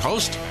rejoin your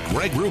host,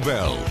 Greg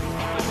Wrubell.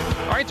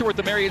 All right, so we're at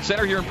the Marriott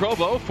Center here in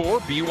Provo for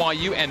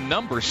BYU and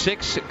number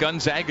 6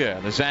 Gonzaga.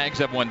 The Zags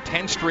have won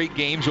 10 straight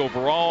games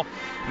overall,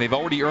 and they've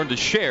already earned a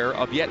share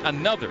of yet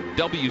another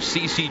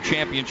WCC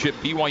championship.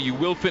 BYU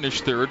will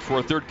finish third for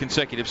a third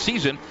consecutive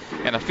season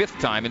and a fifth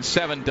time in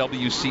 7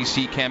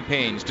 WCC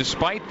campaigns.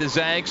 Despite the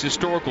Zags'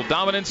 historical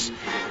dominance,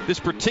 this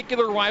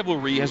particular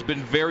rivalry has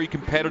been very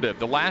competitive.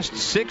 The last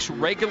 6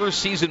 regular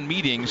season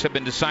meetings have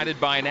been decided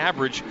by an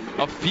average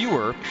of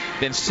fewer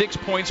than 6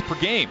 points per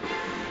game.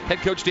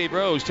 Head coach Dave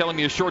Rose telling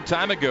me a short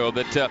time ago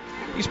that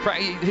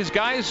his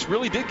guys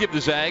really did give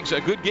the Zags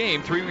a good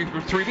game 3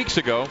 weeks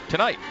ago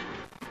tonight.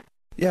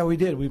 Yeah, we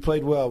did. We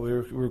played well. We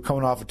were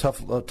coming off a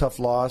tough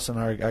loss, and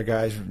our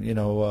guys,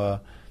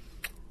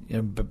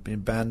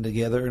 banded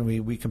together, and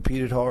we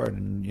competed hard.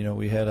 And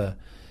we had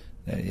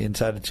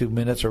inside of 2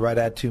 minutes, or right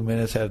at 2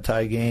 minutes, had a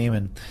tie game,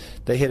 and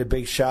they hit a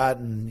big shot,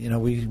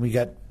 and we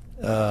got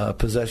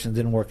possession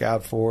didn't work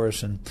out for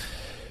us, and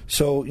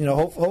so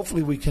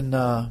hopefully we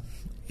can.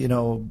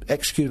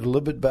 Execute a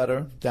little bit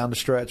better down the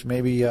stretch.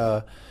 Maybe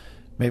shoot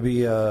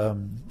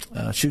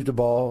the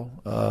ball.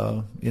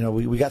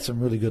 We got some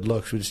really good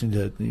looks. We just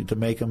need to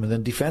make them. And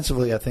then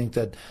defensively, I think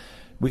that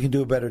we can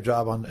do a better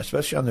job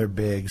especially on their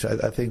bigs.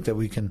 I think that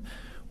we can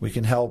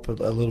help a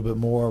little bit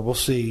more. We'll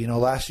see.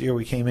 Last year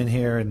we came in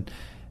here and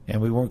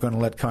we weren't going to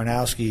let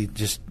Karnowski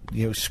just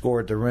score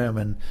at the rim,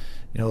 and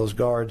those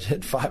guards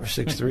hit 5 or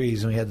 6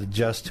 threes, and we had to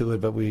adjust to it,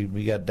 but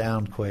we got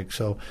down quick.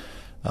 So.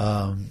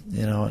 And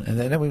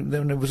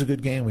then it was a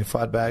good game. We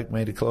fought back,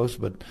 made it close,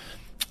 but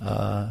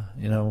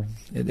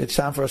it's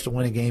time for us to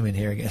win a game in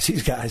here against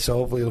these guys. So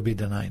hopefully it'll be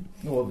tonight.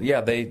 Well,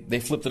 yeah,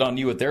 they flipped it on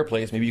you at their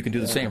place. Maybe you can do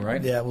the same,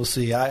 right? Yeah, we'll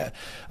see. I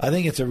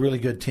think it's a really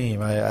good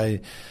team. I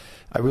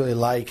really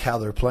like how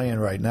they're playing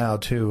right now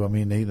too. I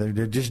mean,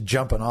 they're just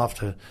jumping off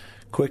to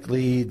quick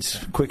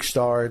leads, quick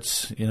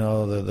starts.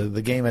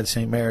 The game at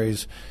St.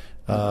 Mary's.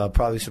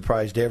 Probably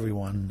surprised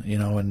everyone,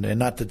 and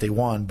not that they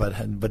won,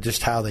 but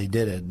just how they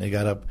did it. They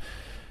got up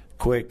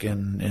quick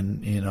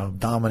and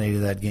dominated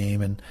that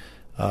game, and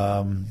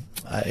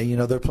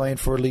they're playing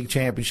for a league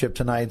championship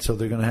tonight, so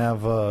they're going to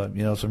have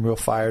some real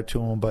fire to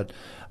them. But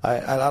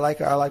I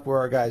like where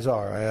our guys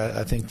are.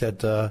 I think that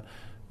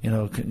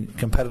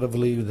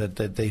competitively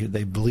that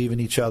they believe in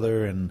each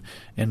other, and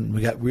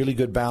we got really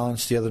good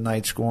balance the other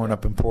night scoring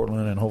up in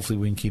Portland, and hopefully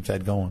we can keep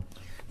that going.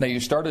 Now, you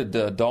started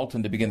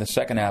Dalton to begin the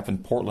second half in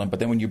Portland,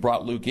 but then when you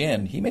brought Luke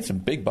in, he made some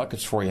big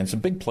buckets for you and some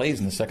big plays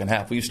in the second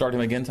half. Will you start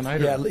him again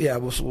tonight? Yeah,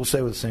 we'll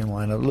stay with the same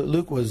lineup.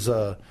 Luke was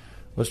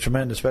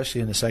tremendous,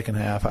 especially in the second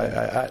half.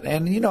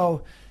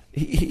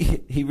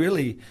 He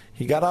really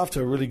got off to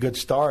a really good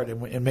start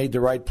and made the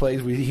right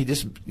plays. He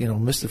just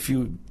missed a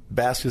few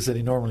baskets that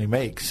he normally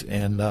makes,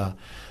 and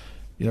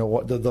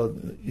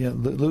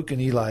Luke and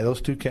Eli,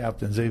 those two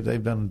captains,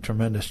 they've done a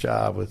tremendous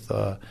job with.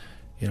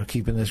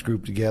 Keeping this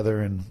group together,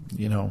 and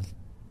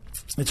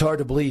it's hard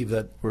to believe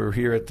that we're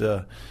here at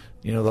the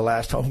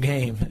last home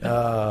game,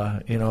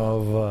 of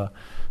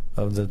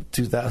the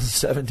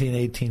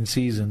 2017-18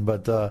 season.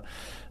 But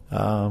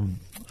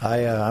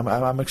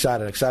I'm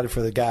excited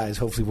for the guys.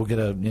 Hopefully we'll get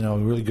a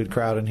really good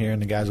crowd in here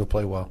and the guys will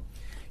play well.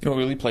 You know who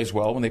really plays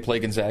well when they play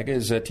Gonzaga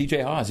is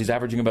T.J. Haws. He's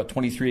averaging about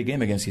 23 a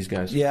game against these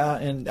guys. Yeah,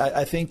 and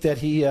I think that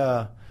he,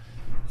 how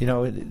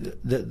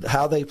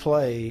they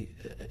play,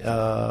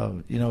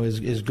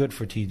 is good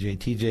for T.J.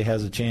 T.J.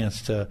 has a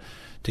chance to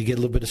get a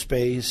little bit of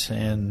space,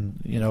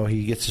 and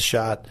he gets a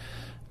shot.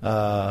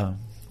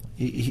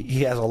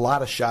 He has a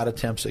lot of shot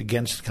attempts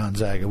against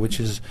Gonzaga, which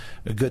is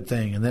a good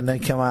thing. And then they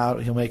come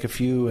out, he'll make a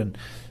few, and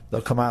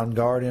they'll come out and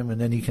guard him, and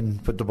then he can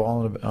put the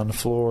ball on the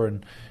floor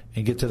and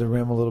get to the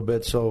rim a little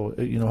bit. So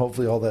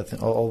hopefully all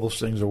those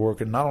things are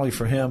working, not only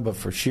for him but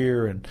for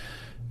Shear and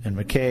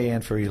McKay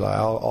and for Eli,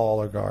 all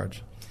our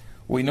guards.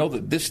 We know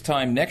that this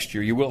time next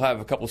year you will have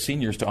a couple of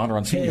seniors to honor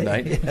on senior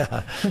night.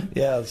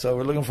 Yeah. So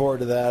we're looking forward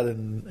to that,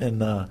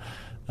 and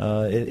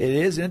it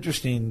is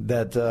interesting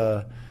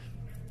that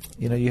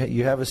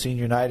you have a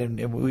senior night,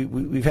 and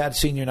we've had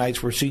senior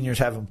nights where seniors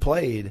haven't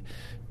played,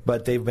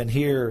 but they've been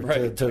here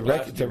to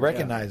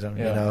recognize them.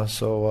 Yeah.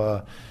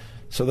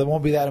 So there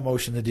won't be that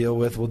emotion to deal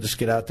with. We'll just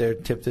get out there,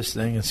 tip this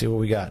thing, and see what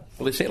we got.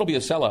 Well, they say it'll be a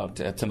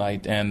sellout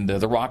tonight, and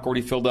the Rock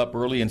already filled up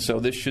early, and so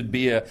this should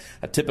be a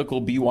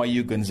typical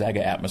BYU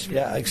Gonzaga atmosphere.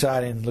 Yeah,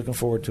 exciting. Looking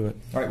forward to it.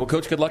 All right, well,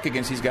 Coach, good luck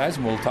against these guys,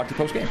 and we'll talk to you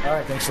postgame. All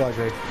right, thanks a lot,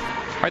 Greg.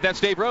 All right,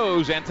 that's Dave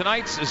Rose, and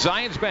tonight's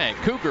Zions Bank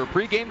Cougar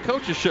pregame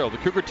coaches show. The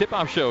Cougar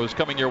tip-off show is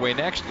coming your way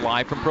next,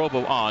 live from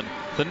Provo on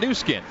the new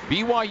skin,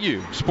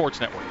 BYU Sports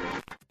Network.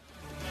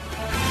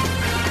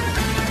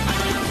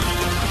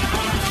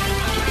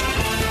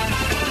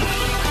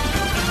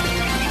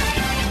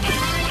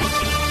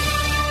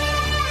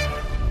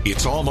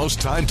 It's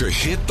almost time to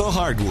hit the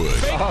hardwood.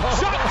 Big shot,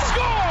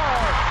 score!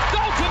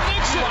 Dalton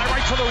Nixon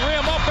right to the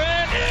rim, up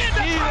and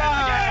in.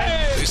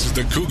 Eli! This is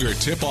the Cougar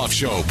Tip-Off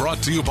Show,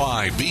 brought to you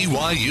by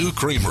BYU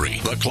Creamery,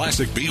 the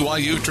classic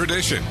BYU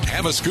tradition.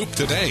 Have a scoop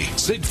today.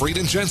 Siegfried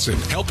and Jensen,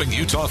 helping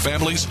Utah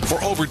families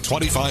for over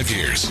 25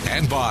 years.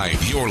 And by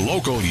your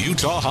local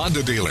Utah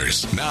Honda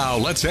dealers. Now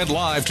let's head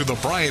live to the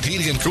Bryant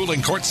Heating and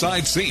Cooling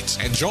courtside seats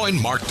and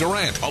join Mark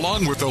Durant,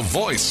 along with the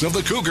voice of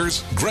the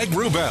Cougars, Greg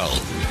Wrubell.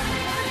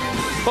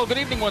 Well, good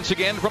evening once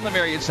again from the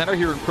Marriott Center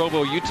here in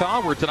Provo,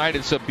 Utah, where tonight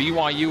it's a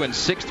BYU and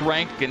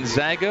 6th-ranked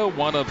Gonzaga,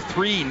 one of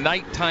 3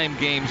 nighttime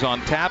games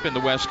on tap in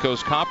the West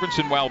Coast Conference.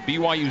 And while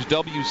BYU's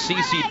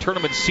WCC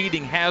tournament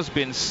seeding has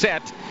been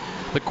set,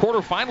 the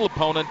quarterfinal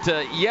opponent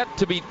yet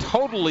to be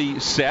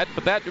totally set,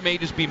 but that may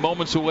just be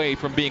moments away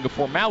from being a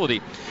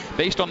formality.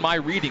 Based on my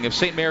reading, if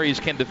St. Mary's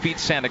can defeat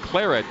Santa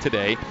Clara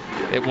today,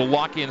 it will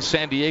lock in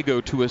San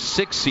Diego to a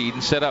 6th seed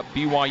and set up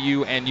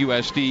BYU and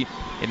USD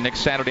in next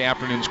Saturday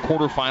afternoon's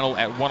quarterfinal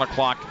at 1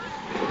 o'clock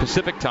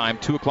Pacific time,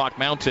 2 o'clock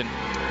Mountain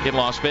in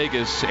Las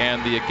Vegas.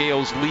 And the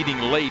Gales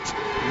leading late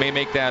may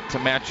make that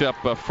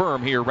matchup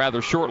firm here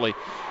rather shortly.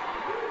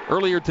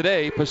 Earlier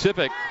today,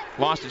 Pacific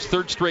lost its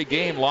 3rd straight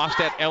game,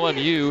 lost at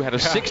LMU, had a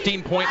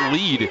 16-point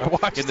lead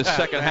in the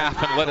second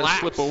half and let it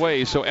slip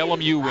away. So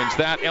LMU wins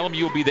that.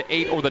 LMU will be the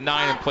 8 or the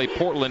 9 and play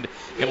Portland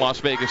in Las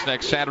Vegas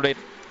next Saturday.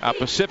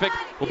 Pacific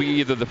will be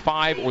either the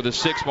 5 or the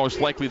 6,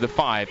 most likely the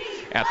 5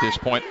 at this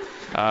point.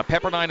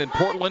 Pepperdine and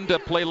Portland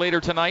play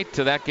later tonight.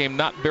 That game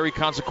not very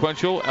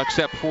consequential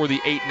except for the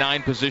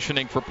 8-9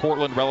 positioning for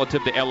Portland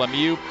relative to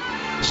LMU.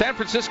 San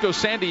Francisco,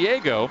 San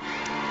Diego,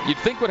 you'd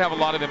think would have a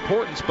lot of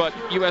importance, but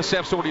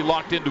USF's already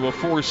locked into a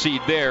 4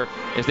 seed there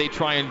as they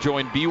try and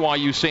join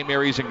BYU, St.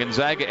 Mary's, and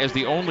Gonzaga as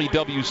the only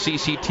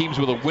WCC teams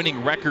with a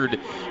winning record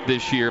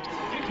this year.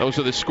 Those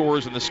are the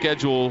scores and the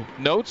schedule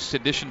notes,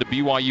 in addition to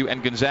BYU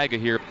and Gonzaga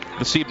here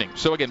this evening.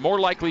 So again, more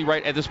likely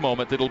right at this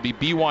moment that it'll be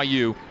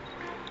BYU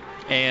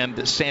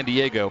and San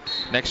Diego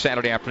next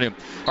Saturday afternoon.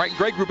 All right,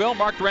 Greg Wrubell,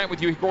 Mark Durant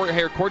with you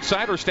here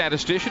courtside. Our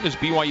statistician is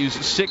BYU's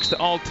 6th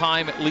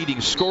all-time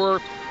leading scorer.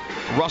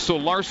 Russell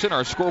Larson,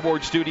 our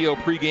scoreboard studio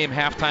pregame,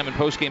 halftime, and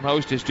postgame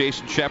host is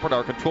Jason Shepard.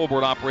 Our control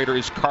board operator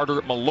is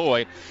Carter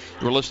Malloy.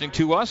 You're listening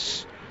to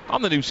us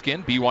on the new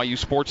skin, BYU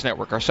Sports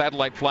Network. Our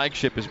satellite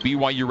flagship is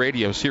BYU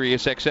Radio,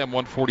 Sirius XM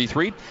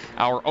 143.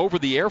 Our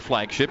over-the-air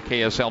flagship,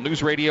 KSL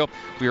News Radio.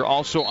 We are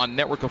also on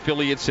network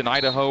affiliates in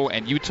Idaho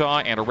and Utah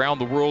and around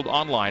the world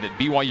online at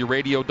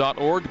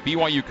BYURadio.org,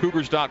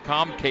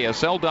 BYUCougars.com,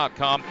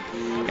 KSL.com,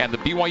 and the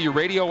BYU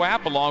Radio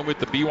app, along with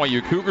the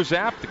BYU Cougars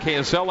app, the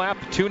KSL app,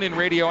 the TuneIn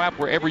Radio app,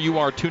 wherever you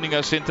are tuning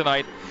us in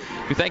tonight.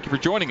 We thank you for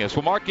joining us.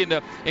 Well, Mark,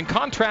 in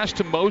contrast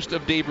to most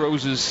of Dave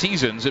Rose's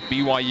seasons at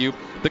BYU,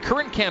 the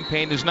current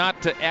campaign is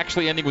not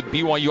actually ending with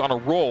BYU on a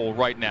roll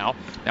right now.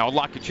 Now, a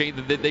lot could change.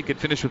 They could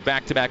finish with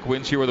back-to-back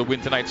wins here, or the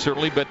win tonight,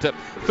 certainly. But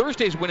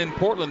Thursday's win in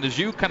Portland, as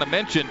you kind of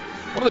mentioned,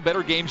 one of the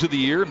better games of the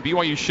year, and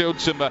BYU showed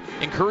some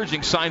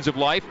encouraging signs of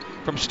life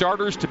from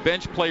starters to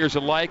bench players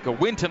alike. A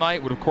win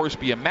tonight would, of course,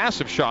 be a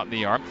massive shot in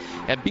the arm.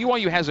 And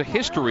BYU has a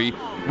history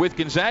with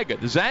Gonzaga.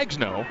 The Zags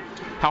know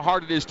how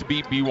hard it is to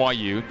beat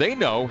BYU. They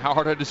know how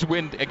hard it is to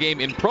win a game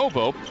in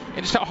Provo,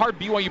 and just how hard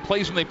BYU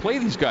plays when they play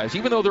these guys.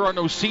 Even though there are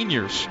no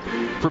seniors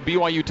for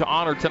BYU to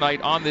honor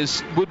tonight on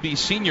this would-be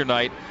senior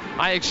night,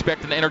 I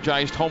expect an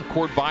energized home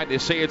court vibe. They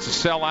say it's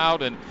a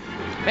sellout, and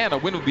man, a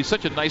win would be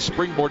such a nice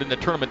springboard into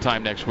tournament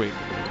time next week.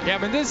 Yeah, I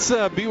mean, this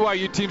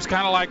BYU team's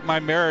kind of like my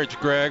marriage,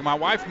 Greg. My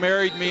wife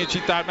married me, and she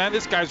thought, man,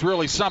 this guy's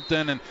really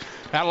something, and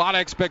had a lot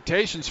of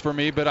expectations for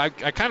me, but I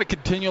kind of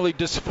continually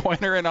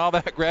disappoint her and all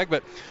that, Greg.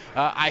 But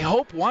I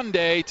hope one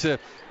day to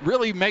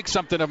really make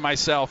something of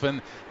myself,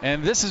 and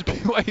this is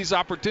BYU's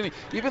opportunity.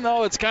 Even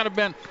though it's kind of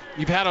been,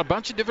 you've had a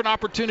bunch of different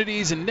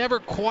opportunities and never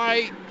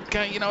quite,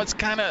 it's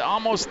kind of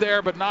almost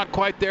there, but not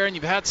quite there, and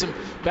you've had some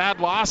bad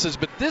losses.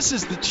 But this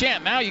is the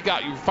chance. Now you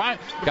got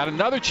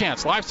another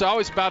chance. Life's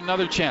always about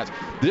another chance.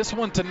 This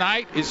one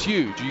tonight is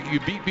huge. You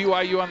beat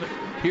BYU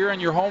here on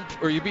your home,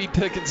 or you beat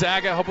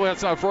Gonzaga. Hopefully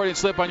that's not a Freudian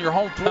slip, on your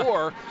home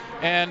floor,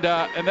 and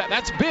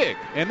that's big.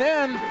 And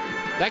then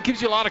that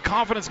gives you a lot of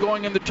confidence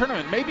going in the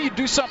tournament. Maybe you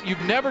do something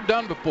you've never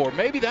done before.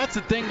 Maybe that's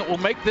the thing that will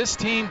make this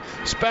team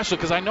special,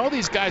 because I know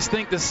these guys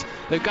think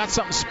they've got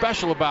something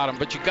special about them,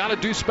 but you got to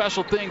do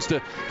special things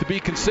to be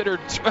considered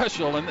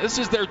special, and this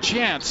is their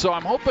chance. So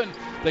I'm hoping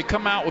they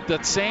come out with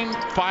that same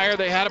fire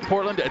they had at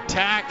Portland, to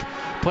attack,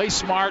 play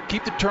smart,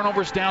 keep the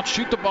turnovers down,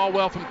 shoot the ball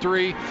well from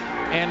three,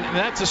 and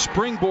that's a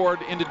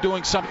springboard into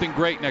doing something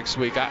great next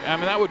week. I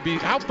mean, that would be,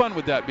 how fun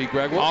would that be,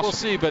 Greg? We'll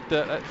see, but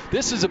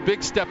this is a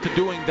big step to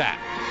doing that.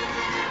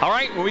 All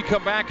right, when we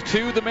come back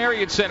to the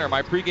Marriott Center,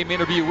 my pregame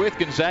interview with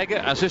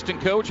Gonzaga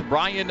assistant coach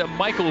Brian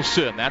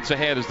Michelson. That's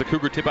ahead as the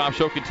Cougar Tip-Off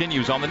Show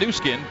continues on the new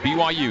skin,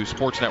 BYU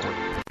Sports Network.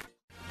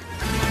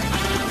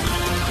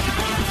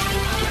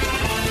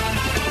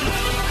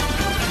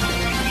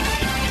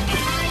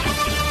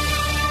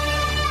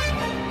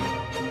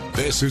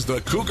 This is the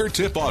Cougar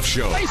Tip-Off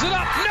Show. Lays it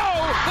up.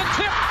 No. The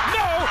tip.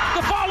 No.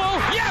 The follow.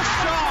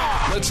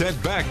 Yes. Let's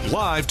head back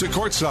live to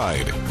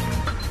courtside.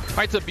 All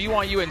right, so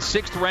BYU and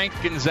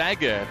 6th-ranked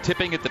Gonzaga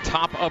tipping at the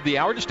top of the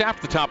hour, just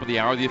after the top of the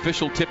hour. The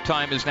official tip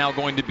time is now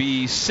going to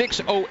be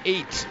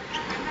 6:08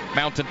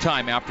 Mountain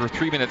Time after a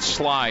 3-minute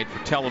slide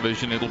for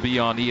television. It'll be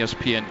on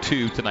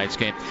ESPN2 tonight's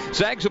game.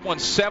 Zags have won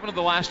 7 of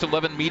the last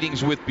 11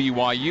 meetings with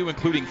BYU,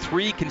 including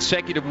 3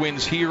 consecutive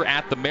wins here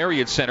at the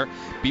Marriott Center.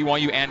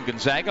 BYU and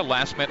Gonzaga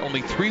last met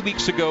only 3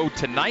 weeks ago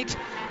tonight.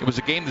 It was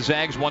a game the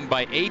Zags won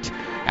by 8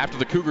 after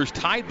the Cougars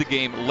tied the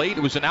game late.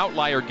 It was an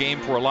outlier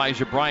game for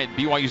Elijah Bryant.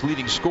 BYU's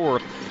leading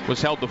scorer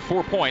was held to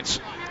 4 points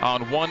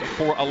on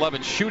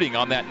 1-for-11 shooting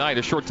on that night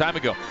a short time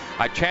ago.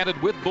 I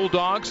chatted with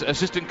Bulldogs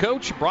assistant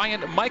coach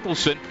Brian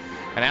Michelson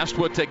and asked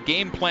what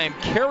game plan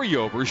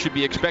carryover should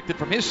be expected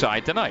from his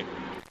side tonight.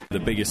 The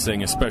biggest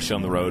thing, especially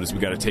on the road, is we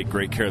got to take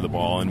great care of the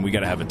ball, and we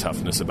got to have a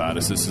toughness about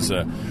us. This is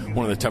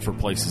one of the tougher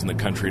places in the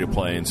country to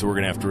play, and so we're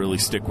going to have to really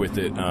stick with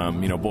it,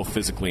 both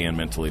physically and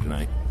mentally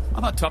tonight. I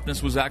thought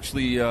toughness was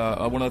actually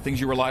one of the things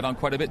you relied on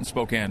quite a bit in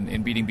Spokane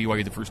in beating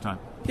BYU the first time.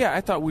 Yeah,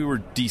 I thought we were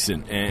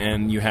decent,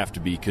 and you have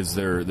to be, because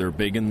they're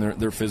big and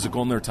they're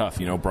physical and they're tough.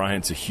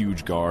 Bryant's a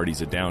huge guard.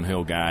 He's a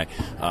downhill guy.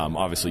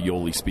 Obviously,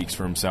 Yoli speaks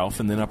for himself.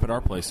 And then up at our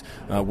place,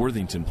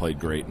 Worthington played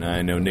great. And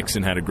I know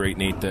Nixon had a great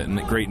night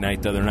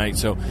the other night.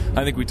 So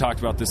I think we talked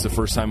about this the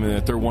first time,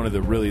 that they're one of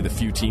the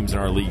few teams in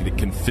our league that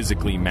can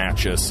physically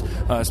match us,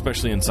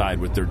 especially inside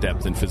with their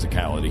depth and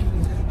physicality.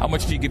 How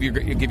much do you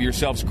give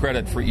yourselves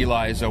credit for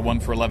Eli's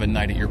 1-for-11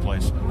 night at your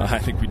place? I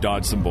think we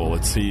dodged some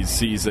bullets.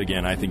 He's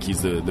again, I think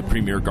he's the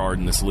premier guard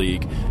in this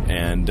league,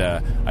 and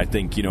I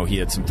think he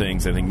had some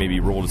things. I think maybe he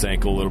rolled his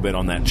ankle a little bit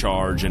on that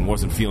charge and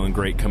wasn't feeling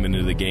great coming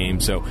into the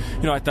game. So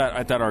I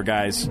thought our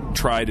guys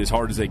tried as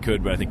hard as they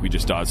could, but I think we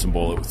just dodged some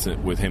bullets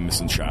with him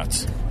missing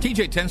shots.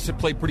 TJ tends to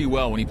play pretty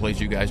well when he plays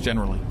you guys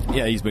generally.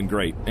 Yeah, he's been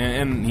great,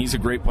 and he's a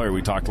great player.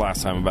 We talked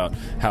last time about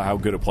how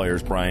good of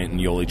players Bryant and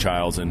Yoli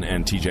Childs and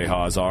TJ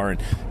Haas are, and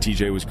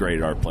TJ was great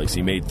at our place.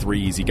 He made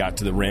threes, he got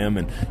to the rim,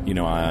 and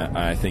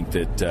I think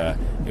that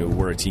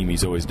we're a team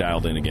he's always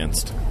dialed in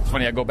against. It's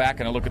funny, I go back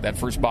and I look at that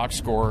first box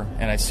score,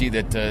 and I see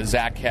that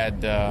Zach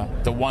had the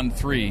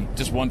 1-3,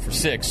 just 1 for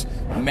 6.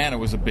 Man, it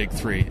was a big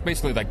 3.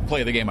 Basically, like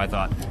play of the game, I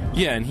thought.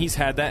 Yeah, and he's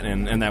had that,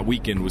 and that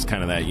weekend was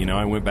kind of that.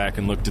 I went back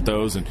and looked at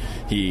those, and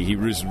he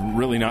was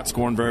really not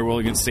scoring very well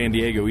against San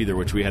Diego either,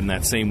 which we had in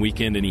that same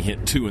weekend, and he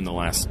hit 2 in the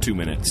last 2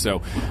 minutes. So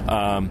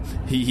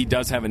he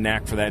does have a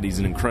knack for that. He's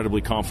an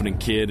incredibly confident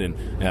kid, and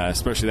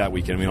especially that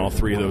weekend. All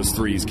 3 of those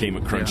threes came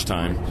at crunch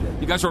time.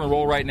 You guys are on a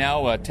roll right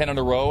now, 10 in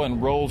a row,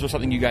 and rolls are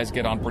something you guys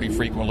get on pretty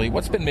frequently.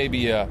 What's been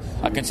maybe a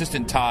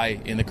consistent tie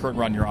in the current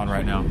run you're on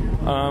right now?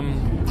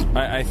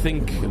 I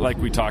think, like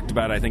we talked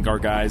about, I think our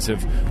guys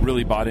have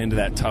really bought into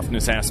that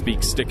toughness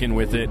aspect, sticking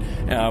with it.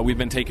 We've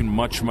been taking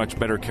much, much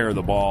better care of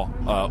the ball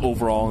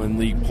overall in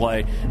league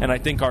play, and I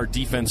think our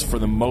defense, for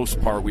the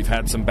most part, we've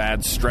had some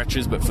bad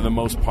stretches, but for the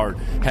most part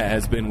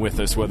has been with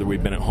us, whether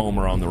we've been at home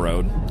or on the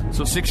road.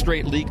 So 6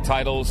 straight league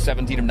titles,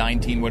 17 of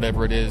 19,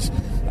 whatever it is.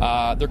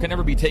 There can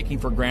never be taken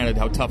for granted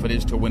how tough it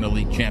is to win a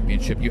league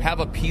championship. You have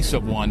a piece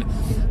of one.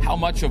 How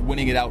much of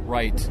winning it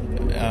outright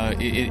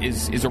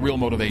is a real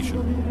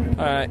motivation?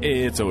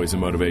 It's always a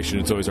motivation.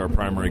 It's always our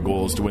primary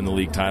goal is to win the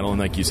league title. And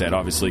like you said,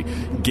 obviously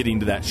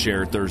getting to that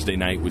share Thursday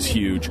night was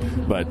huge.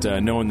 But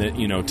knowing that,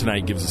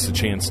 tonight gives us a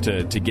chance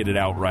to get it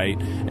out right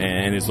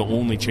and is the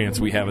only chance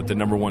we have at the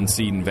number 1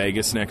 seed in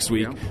Vegas next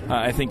week,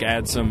 I think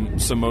adds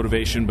some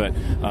motivation. But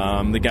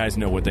the guys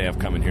know what they have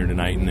coming here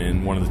tonight, and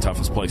in one of the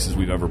toughest places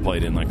we've ever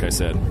played in, like I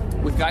said.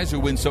 With guys who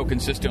win so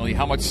consistently,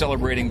 how much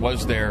celebrating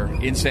was there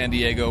in San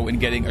Diego in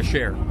getting a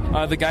share?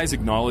 The guys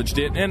acknowledged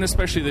it, and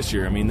especially this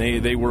year. I mean,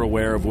 they were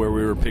aware of where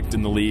we were picked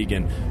in the league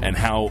and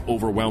how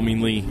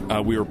overwhelmingly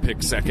we were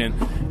picked second.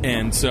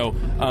 And so,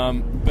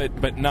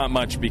 but not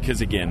much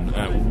because,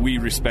 again, we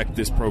respect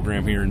this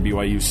program here in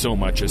BYU so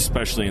much,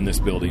 especially in this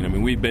building. I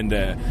mean, we've been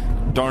to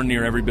darn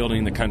near every building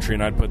in the country,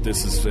 and I'd put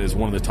this as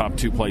one of the top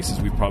 2 places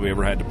we've probably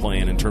ever had to play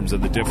in terms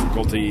of the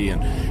difficulty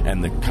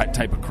and the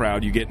type of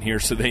crowd you get in here,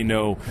 so they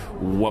know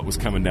what was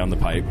coming down the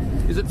pipe.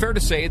 Is it fair to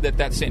say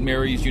that St.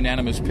 Mary's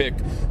unanimous pick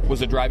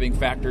was a driving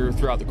factor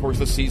throughout the course of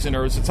the season,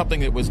 or is it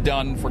something that was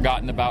done,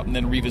 forgotten about, and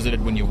then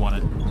revisited when you won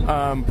it?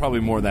 Probably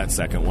more that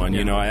second one.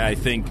 Yeah. I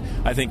think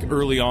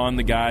early on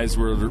the guys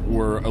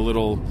were a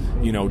little,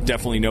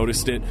 definitely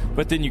noticed it,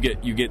 but then you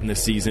get in the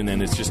season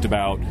and it's just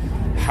about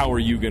how are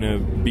you going to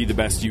be the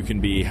best you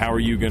can be? How are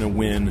you going to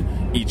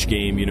win each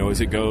game, as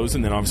it goes?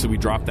 And then obviously we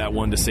dropped that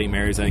one to St.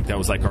 Mary's. I think that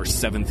was like our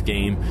 7th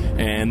game,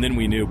 and then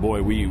we knew,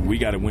 boy, we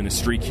got to win a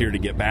streak here to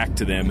get back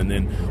to them, and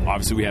then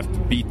obviously we have to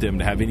beat them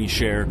to have any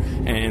share,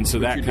 and so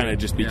that kind of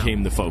just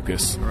became the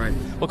focus. All right.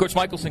 Well, Coach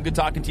Michelson, good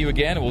talking to you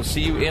again, and we'll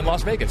see you in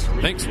Las Vegas.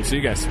 Thanks. We'll see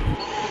you guys.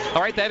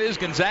 All right, that is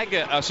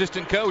Gonzaga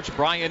assistant coach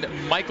Brian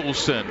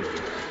Michelson.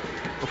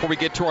 Before we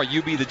get to our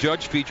You Be the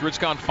Judge feature, it's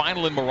gone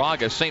final in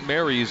Moraga. St.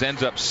 Mary's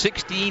ends up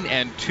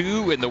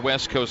 16-2 in the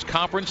West Coast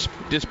Conference,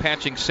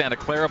 dispatching Santa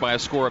Clara by a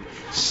score of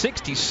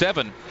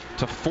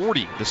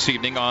 67-40 this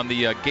evening on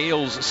the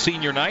Gales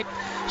senior night.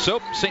 So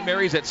St.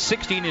 Mary's at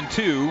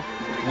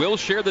 16-2 will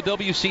share the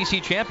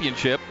WCC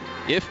championship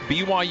if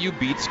BYU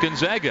beats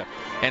Gonzaga.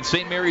 And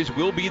St. Mary's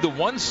will be the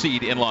 1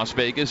 seed in Las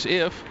Vegas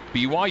if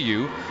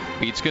BYU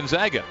beats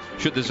Gonzaga.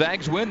 Should the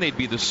Zags win, they'd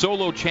be the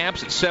solo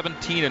champs at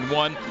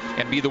 17-1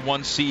 and be the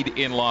 1 seed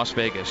in Las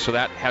Vegas. So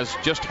that has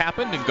just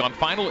happened and gone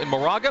final in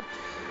Moraga.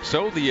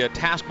 So the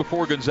task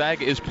before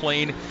Gonzaga is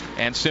plain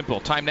and simple.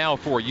 Time now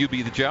for You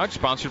Be the Judge,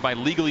 sponsored by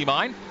Legally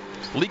Mine.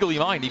 Legally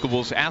Mine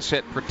equals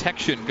asset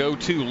protection. Go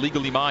to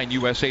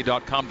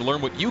LegallyMineUSA.com to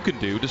learn what you can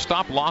do to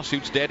stop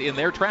lawsuits dead in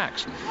their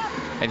tracks.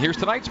 And here's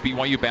tonight's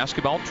BYU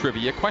basketball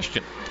trivia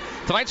question.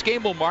 Tonight's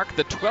game will mark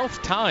the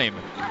 12th time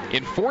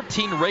in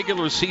 14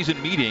 regular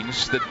season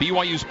meetings that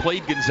BYU's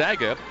played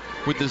Gonzaga,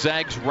 with the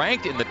Zags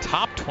ranked in the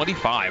top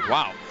 25.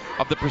 Wow.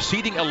 Of the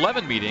preceding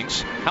 11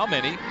 meetings, how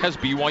many has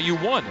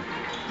BYU won?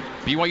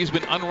 BYU's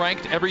been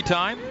unranked every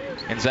time,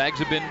 and Zags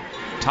have been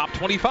top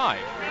 25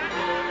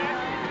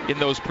 in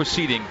those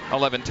preceding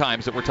 11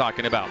 times that we're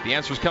talking about. The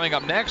answer is coming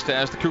up next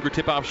as the Cougar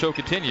Tip-Off Show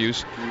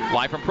continues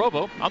live from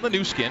Provo on the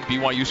new skin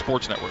BYU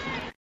Sports Network.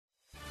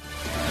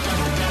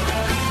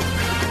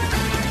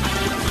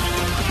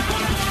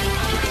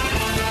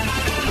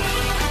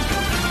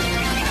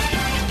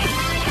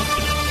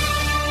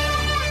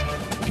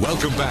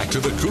 Welcome back to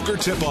the Cougar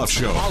Tip-Off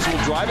Show.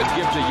 Oswald drive it,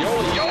 give to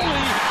Yoli.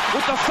 Yoli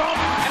with the thumb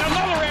and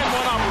another and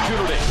one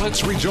opportunity.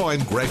 Let's rejoin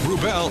Greg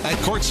Wrubell at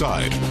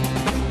courtside.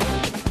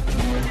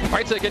 All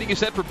right, so getting you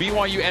set for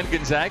BYU and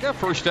Gonzaga.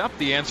 First up,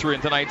 the answer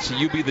in tonight's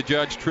You Be the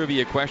Judge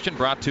trivia question,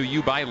 brought to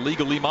you by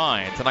Legally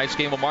Mine. Tonight's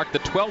game will mark the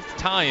 12th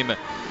time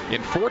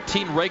in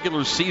 14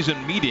 regular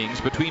season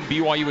meetings between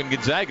BYU and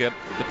Gonzaga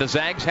that the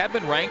Zags have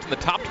been ranked in the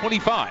top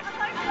 25.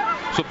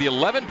 So the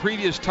 11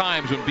 previous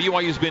times when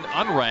BYU's been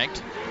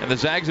unranked and the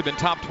Zags have been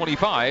top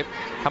 25,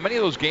 how many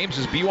of those games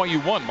has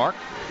BYU won, Mark?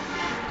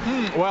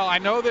 Well, I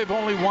know they've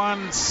only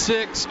won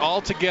 6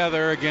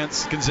 altogether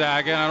against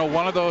Gonzaga, and I know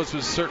one of those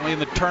was certainly in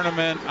the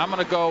tournament. I'm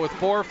going to go with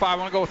 4 or 5. I'm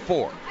going to go with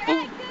 4.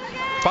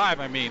 5,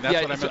 I mean. That's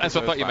what I meant. That's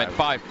what I thought you meant,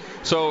 5.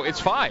 So it's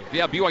 5.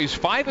 Yeah, BYU's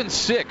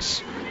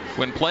 5-6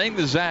 when playing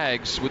the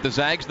Zags, with the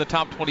Zags in the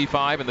top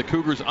 25 and the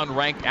Cougars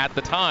unranked at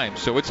the time.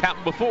 So it's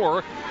happened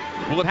before.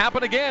 Will it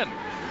happen again?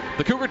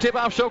 The Cougar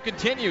Tip-Off Show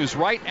continues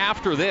right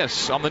after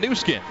this on the new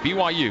skin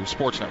BYU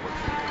Sports Network.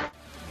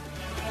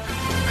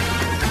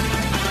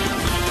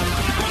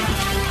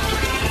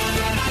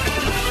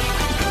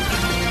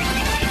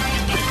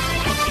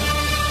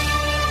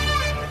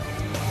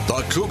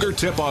 The Cougar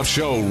Tip-Off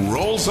Show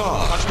rolls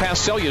on. Touch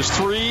pass, Selja's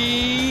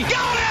 3. Got it!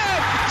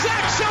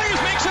 Zach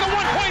Selja's makes it a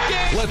 1-point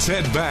game. Let's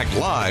head back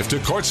live to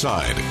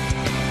courtside.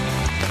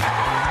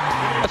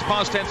 Let's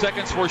pause 10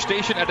 seconds for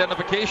station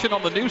identification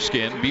on the new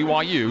skin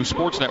BYU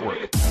Sports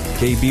Network.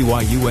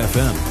 KBYU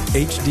FM,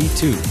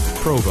 HD2,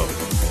 Provo.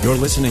 You're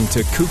listening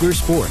to Cougar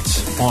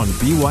Sports on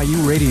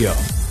BYU Radio.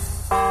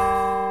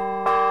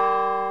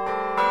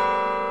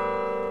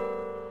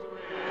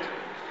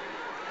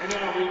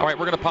 All right,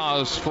 we're going to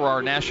pause for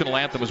our national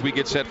anthem as we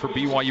get set for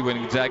BYU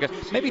and Gonzaga.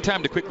 Maybe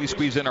time to quickly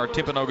squeeze in our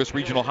Timpanogos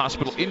Regional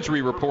Hospital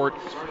injury report,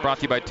 brought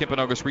to you by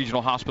Timpanogos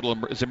Regional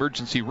Hospital's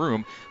emergency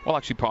room. We'll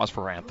actually pause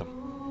for our anthem.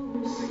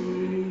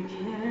 Can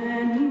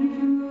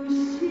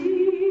you see?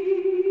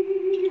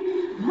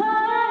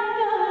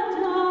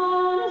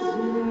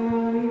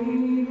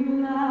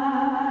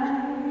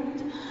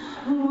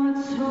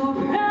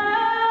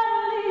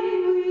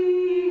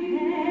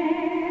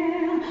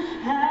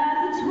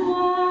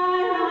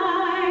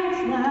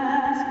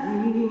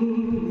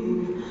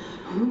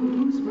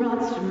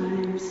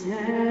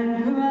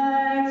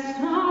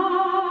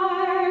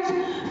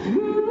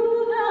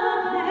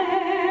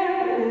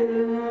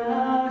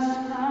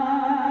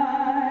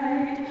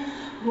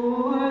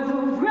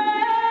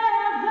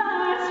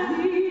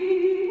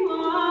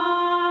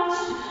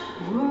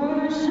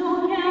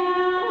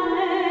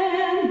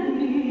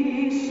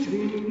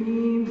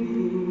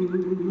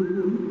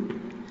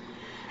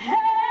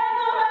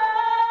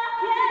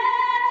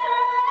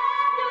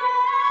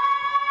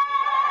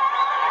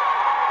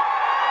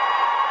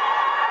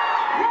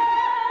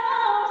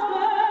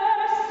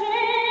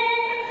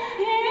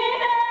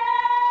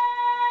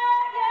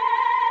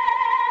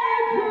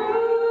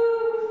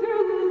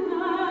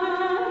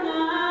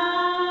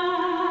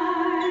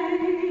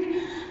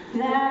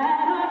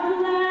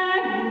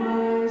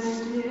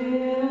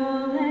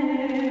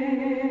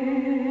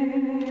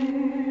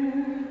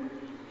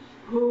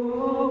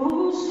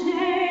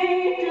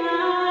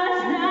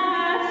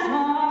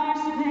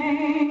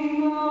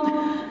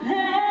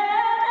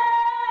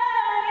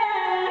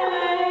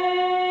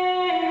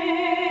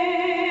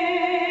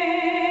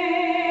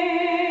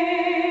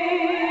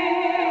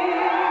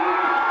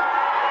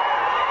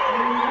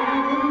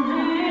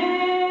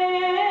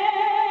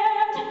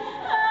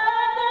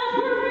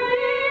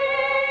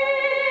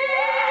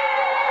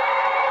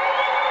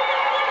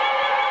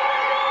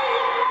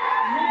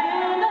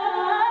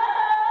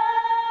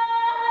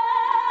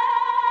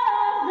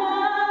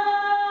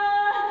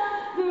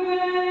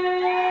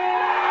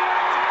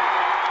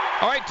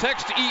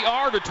 Text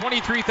ER to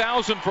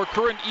 23,000 for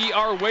current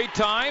ER wait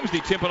times. The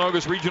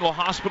Timpanogos Regional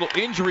Hospital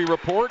injury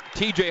report.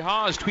 TJ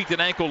Haas tweaked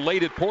an ankle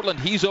late at Portland.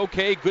 He's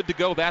okay, good to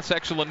go. That's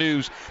excellent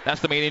news.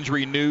 That's the main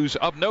injury news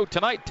of note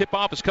tonight.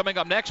 Tip-off is coming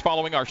up next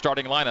following our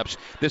starting lineups.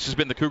 This has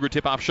been the Cougar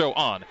Tip-Off Show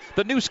on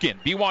the new skin,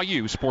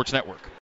 BYU Sports Network.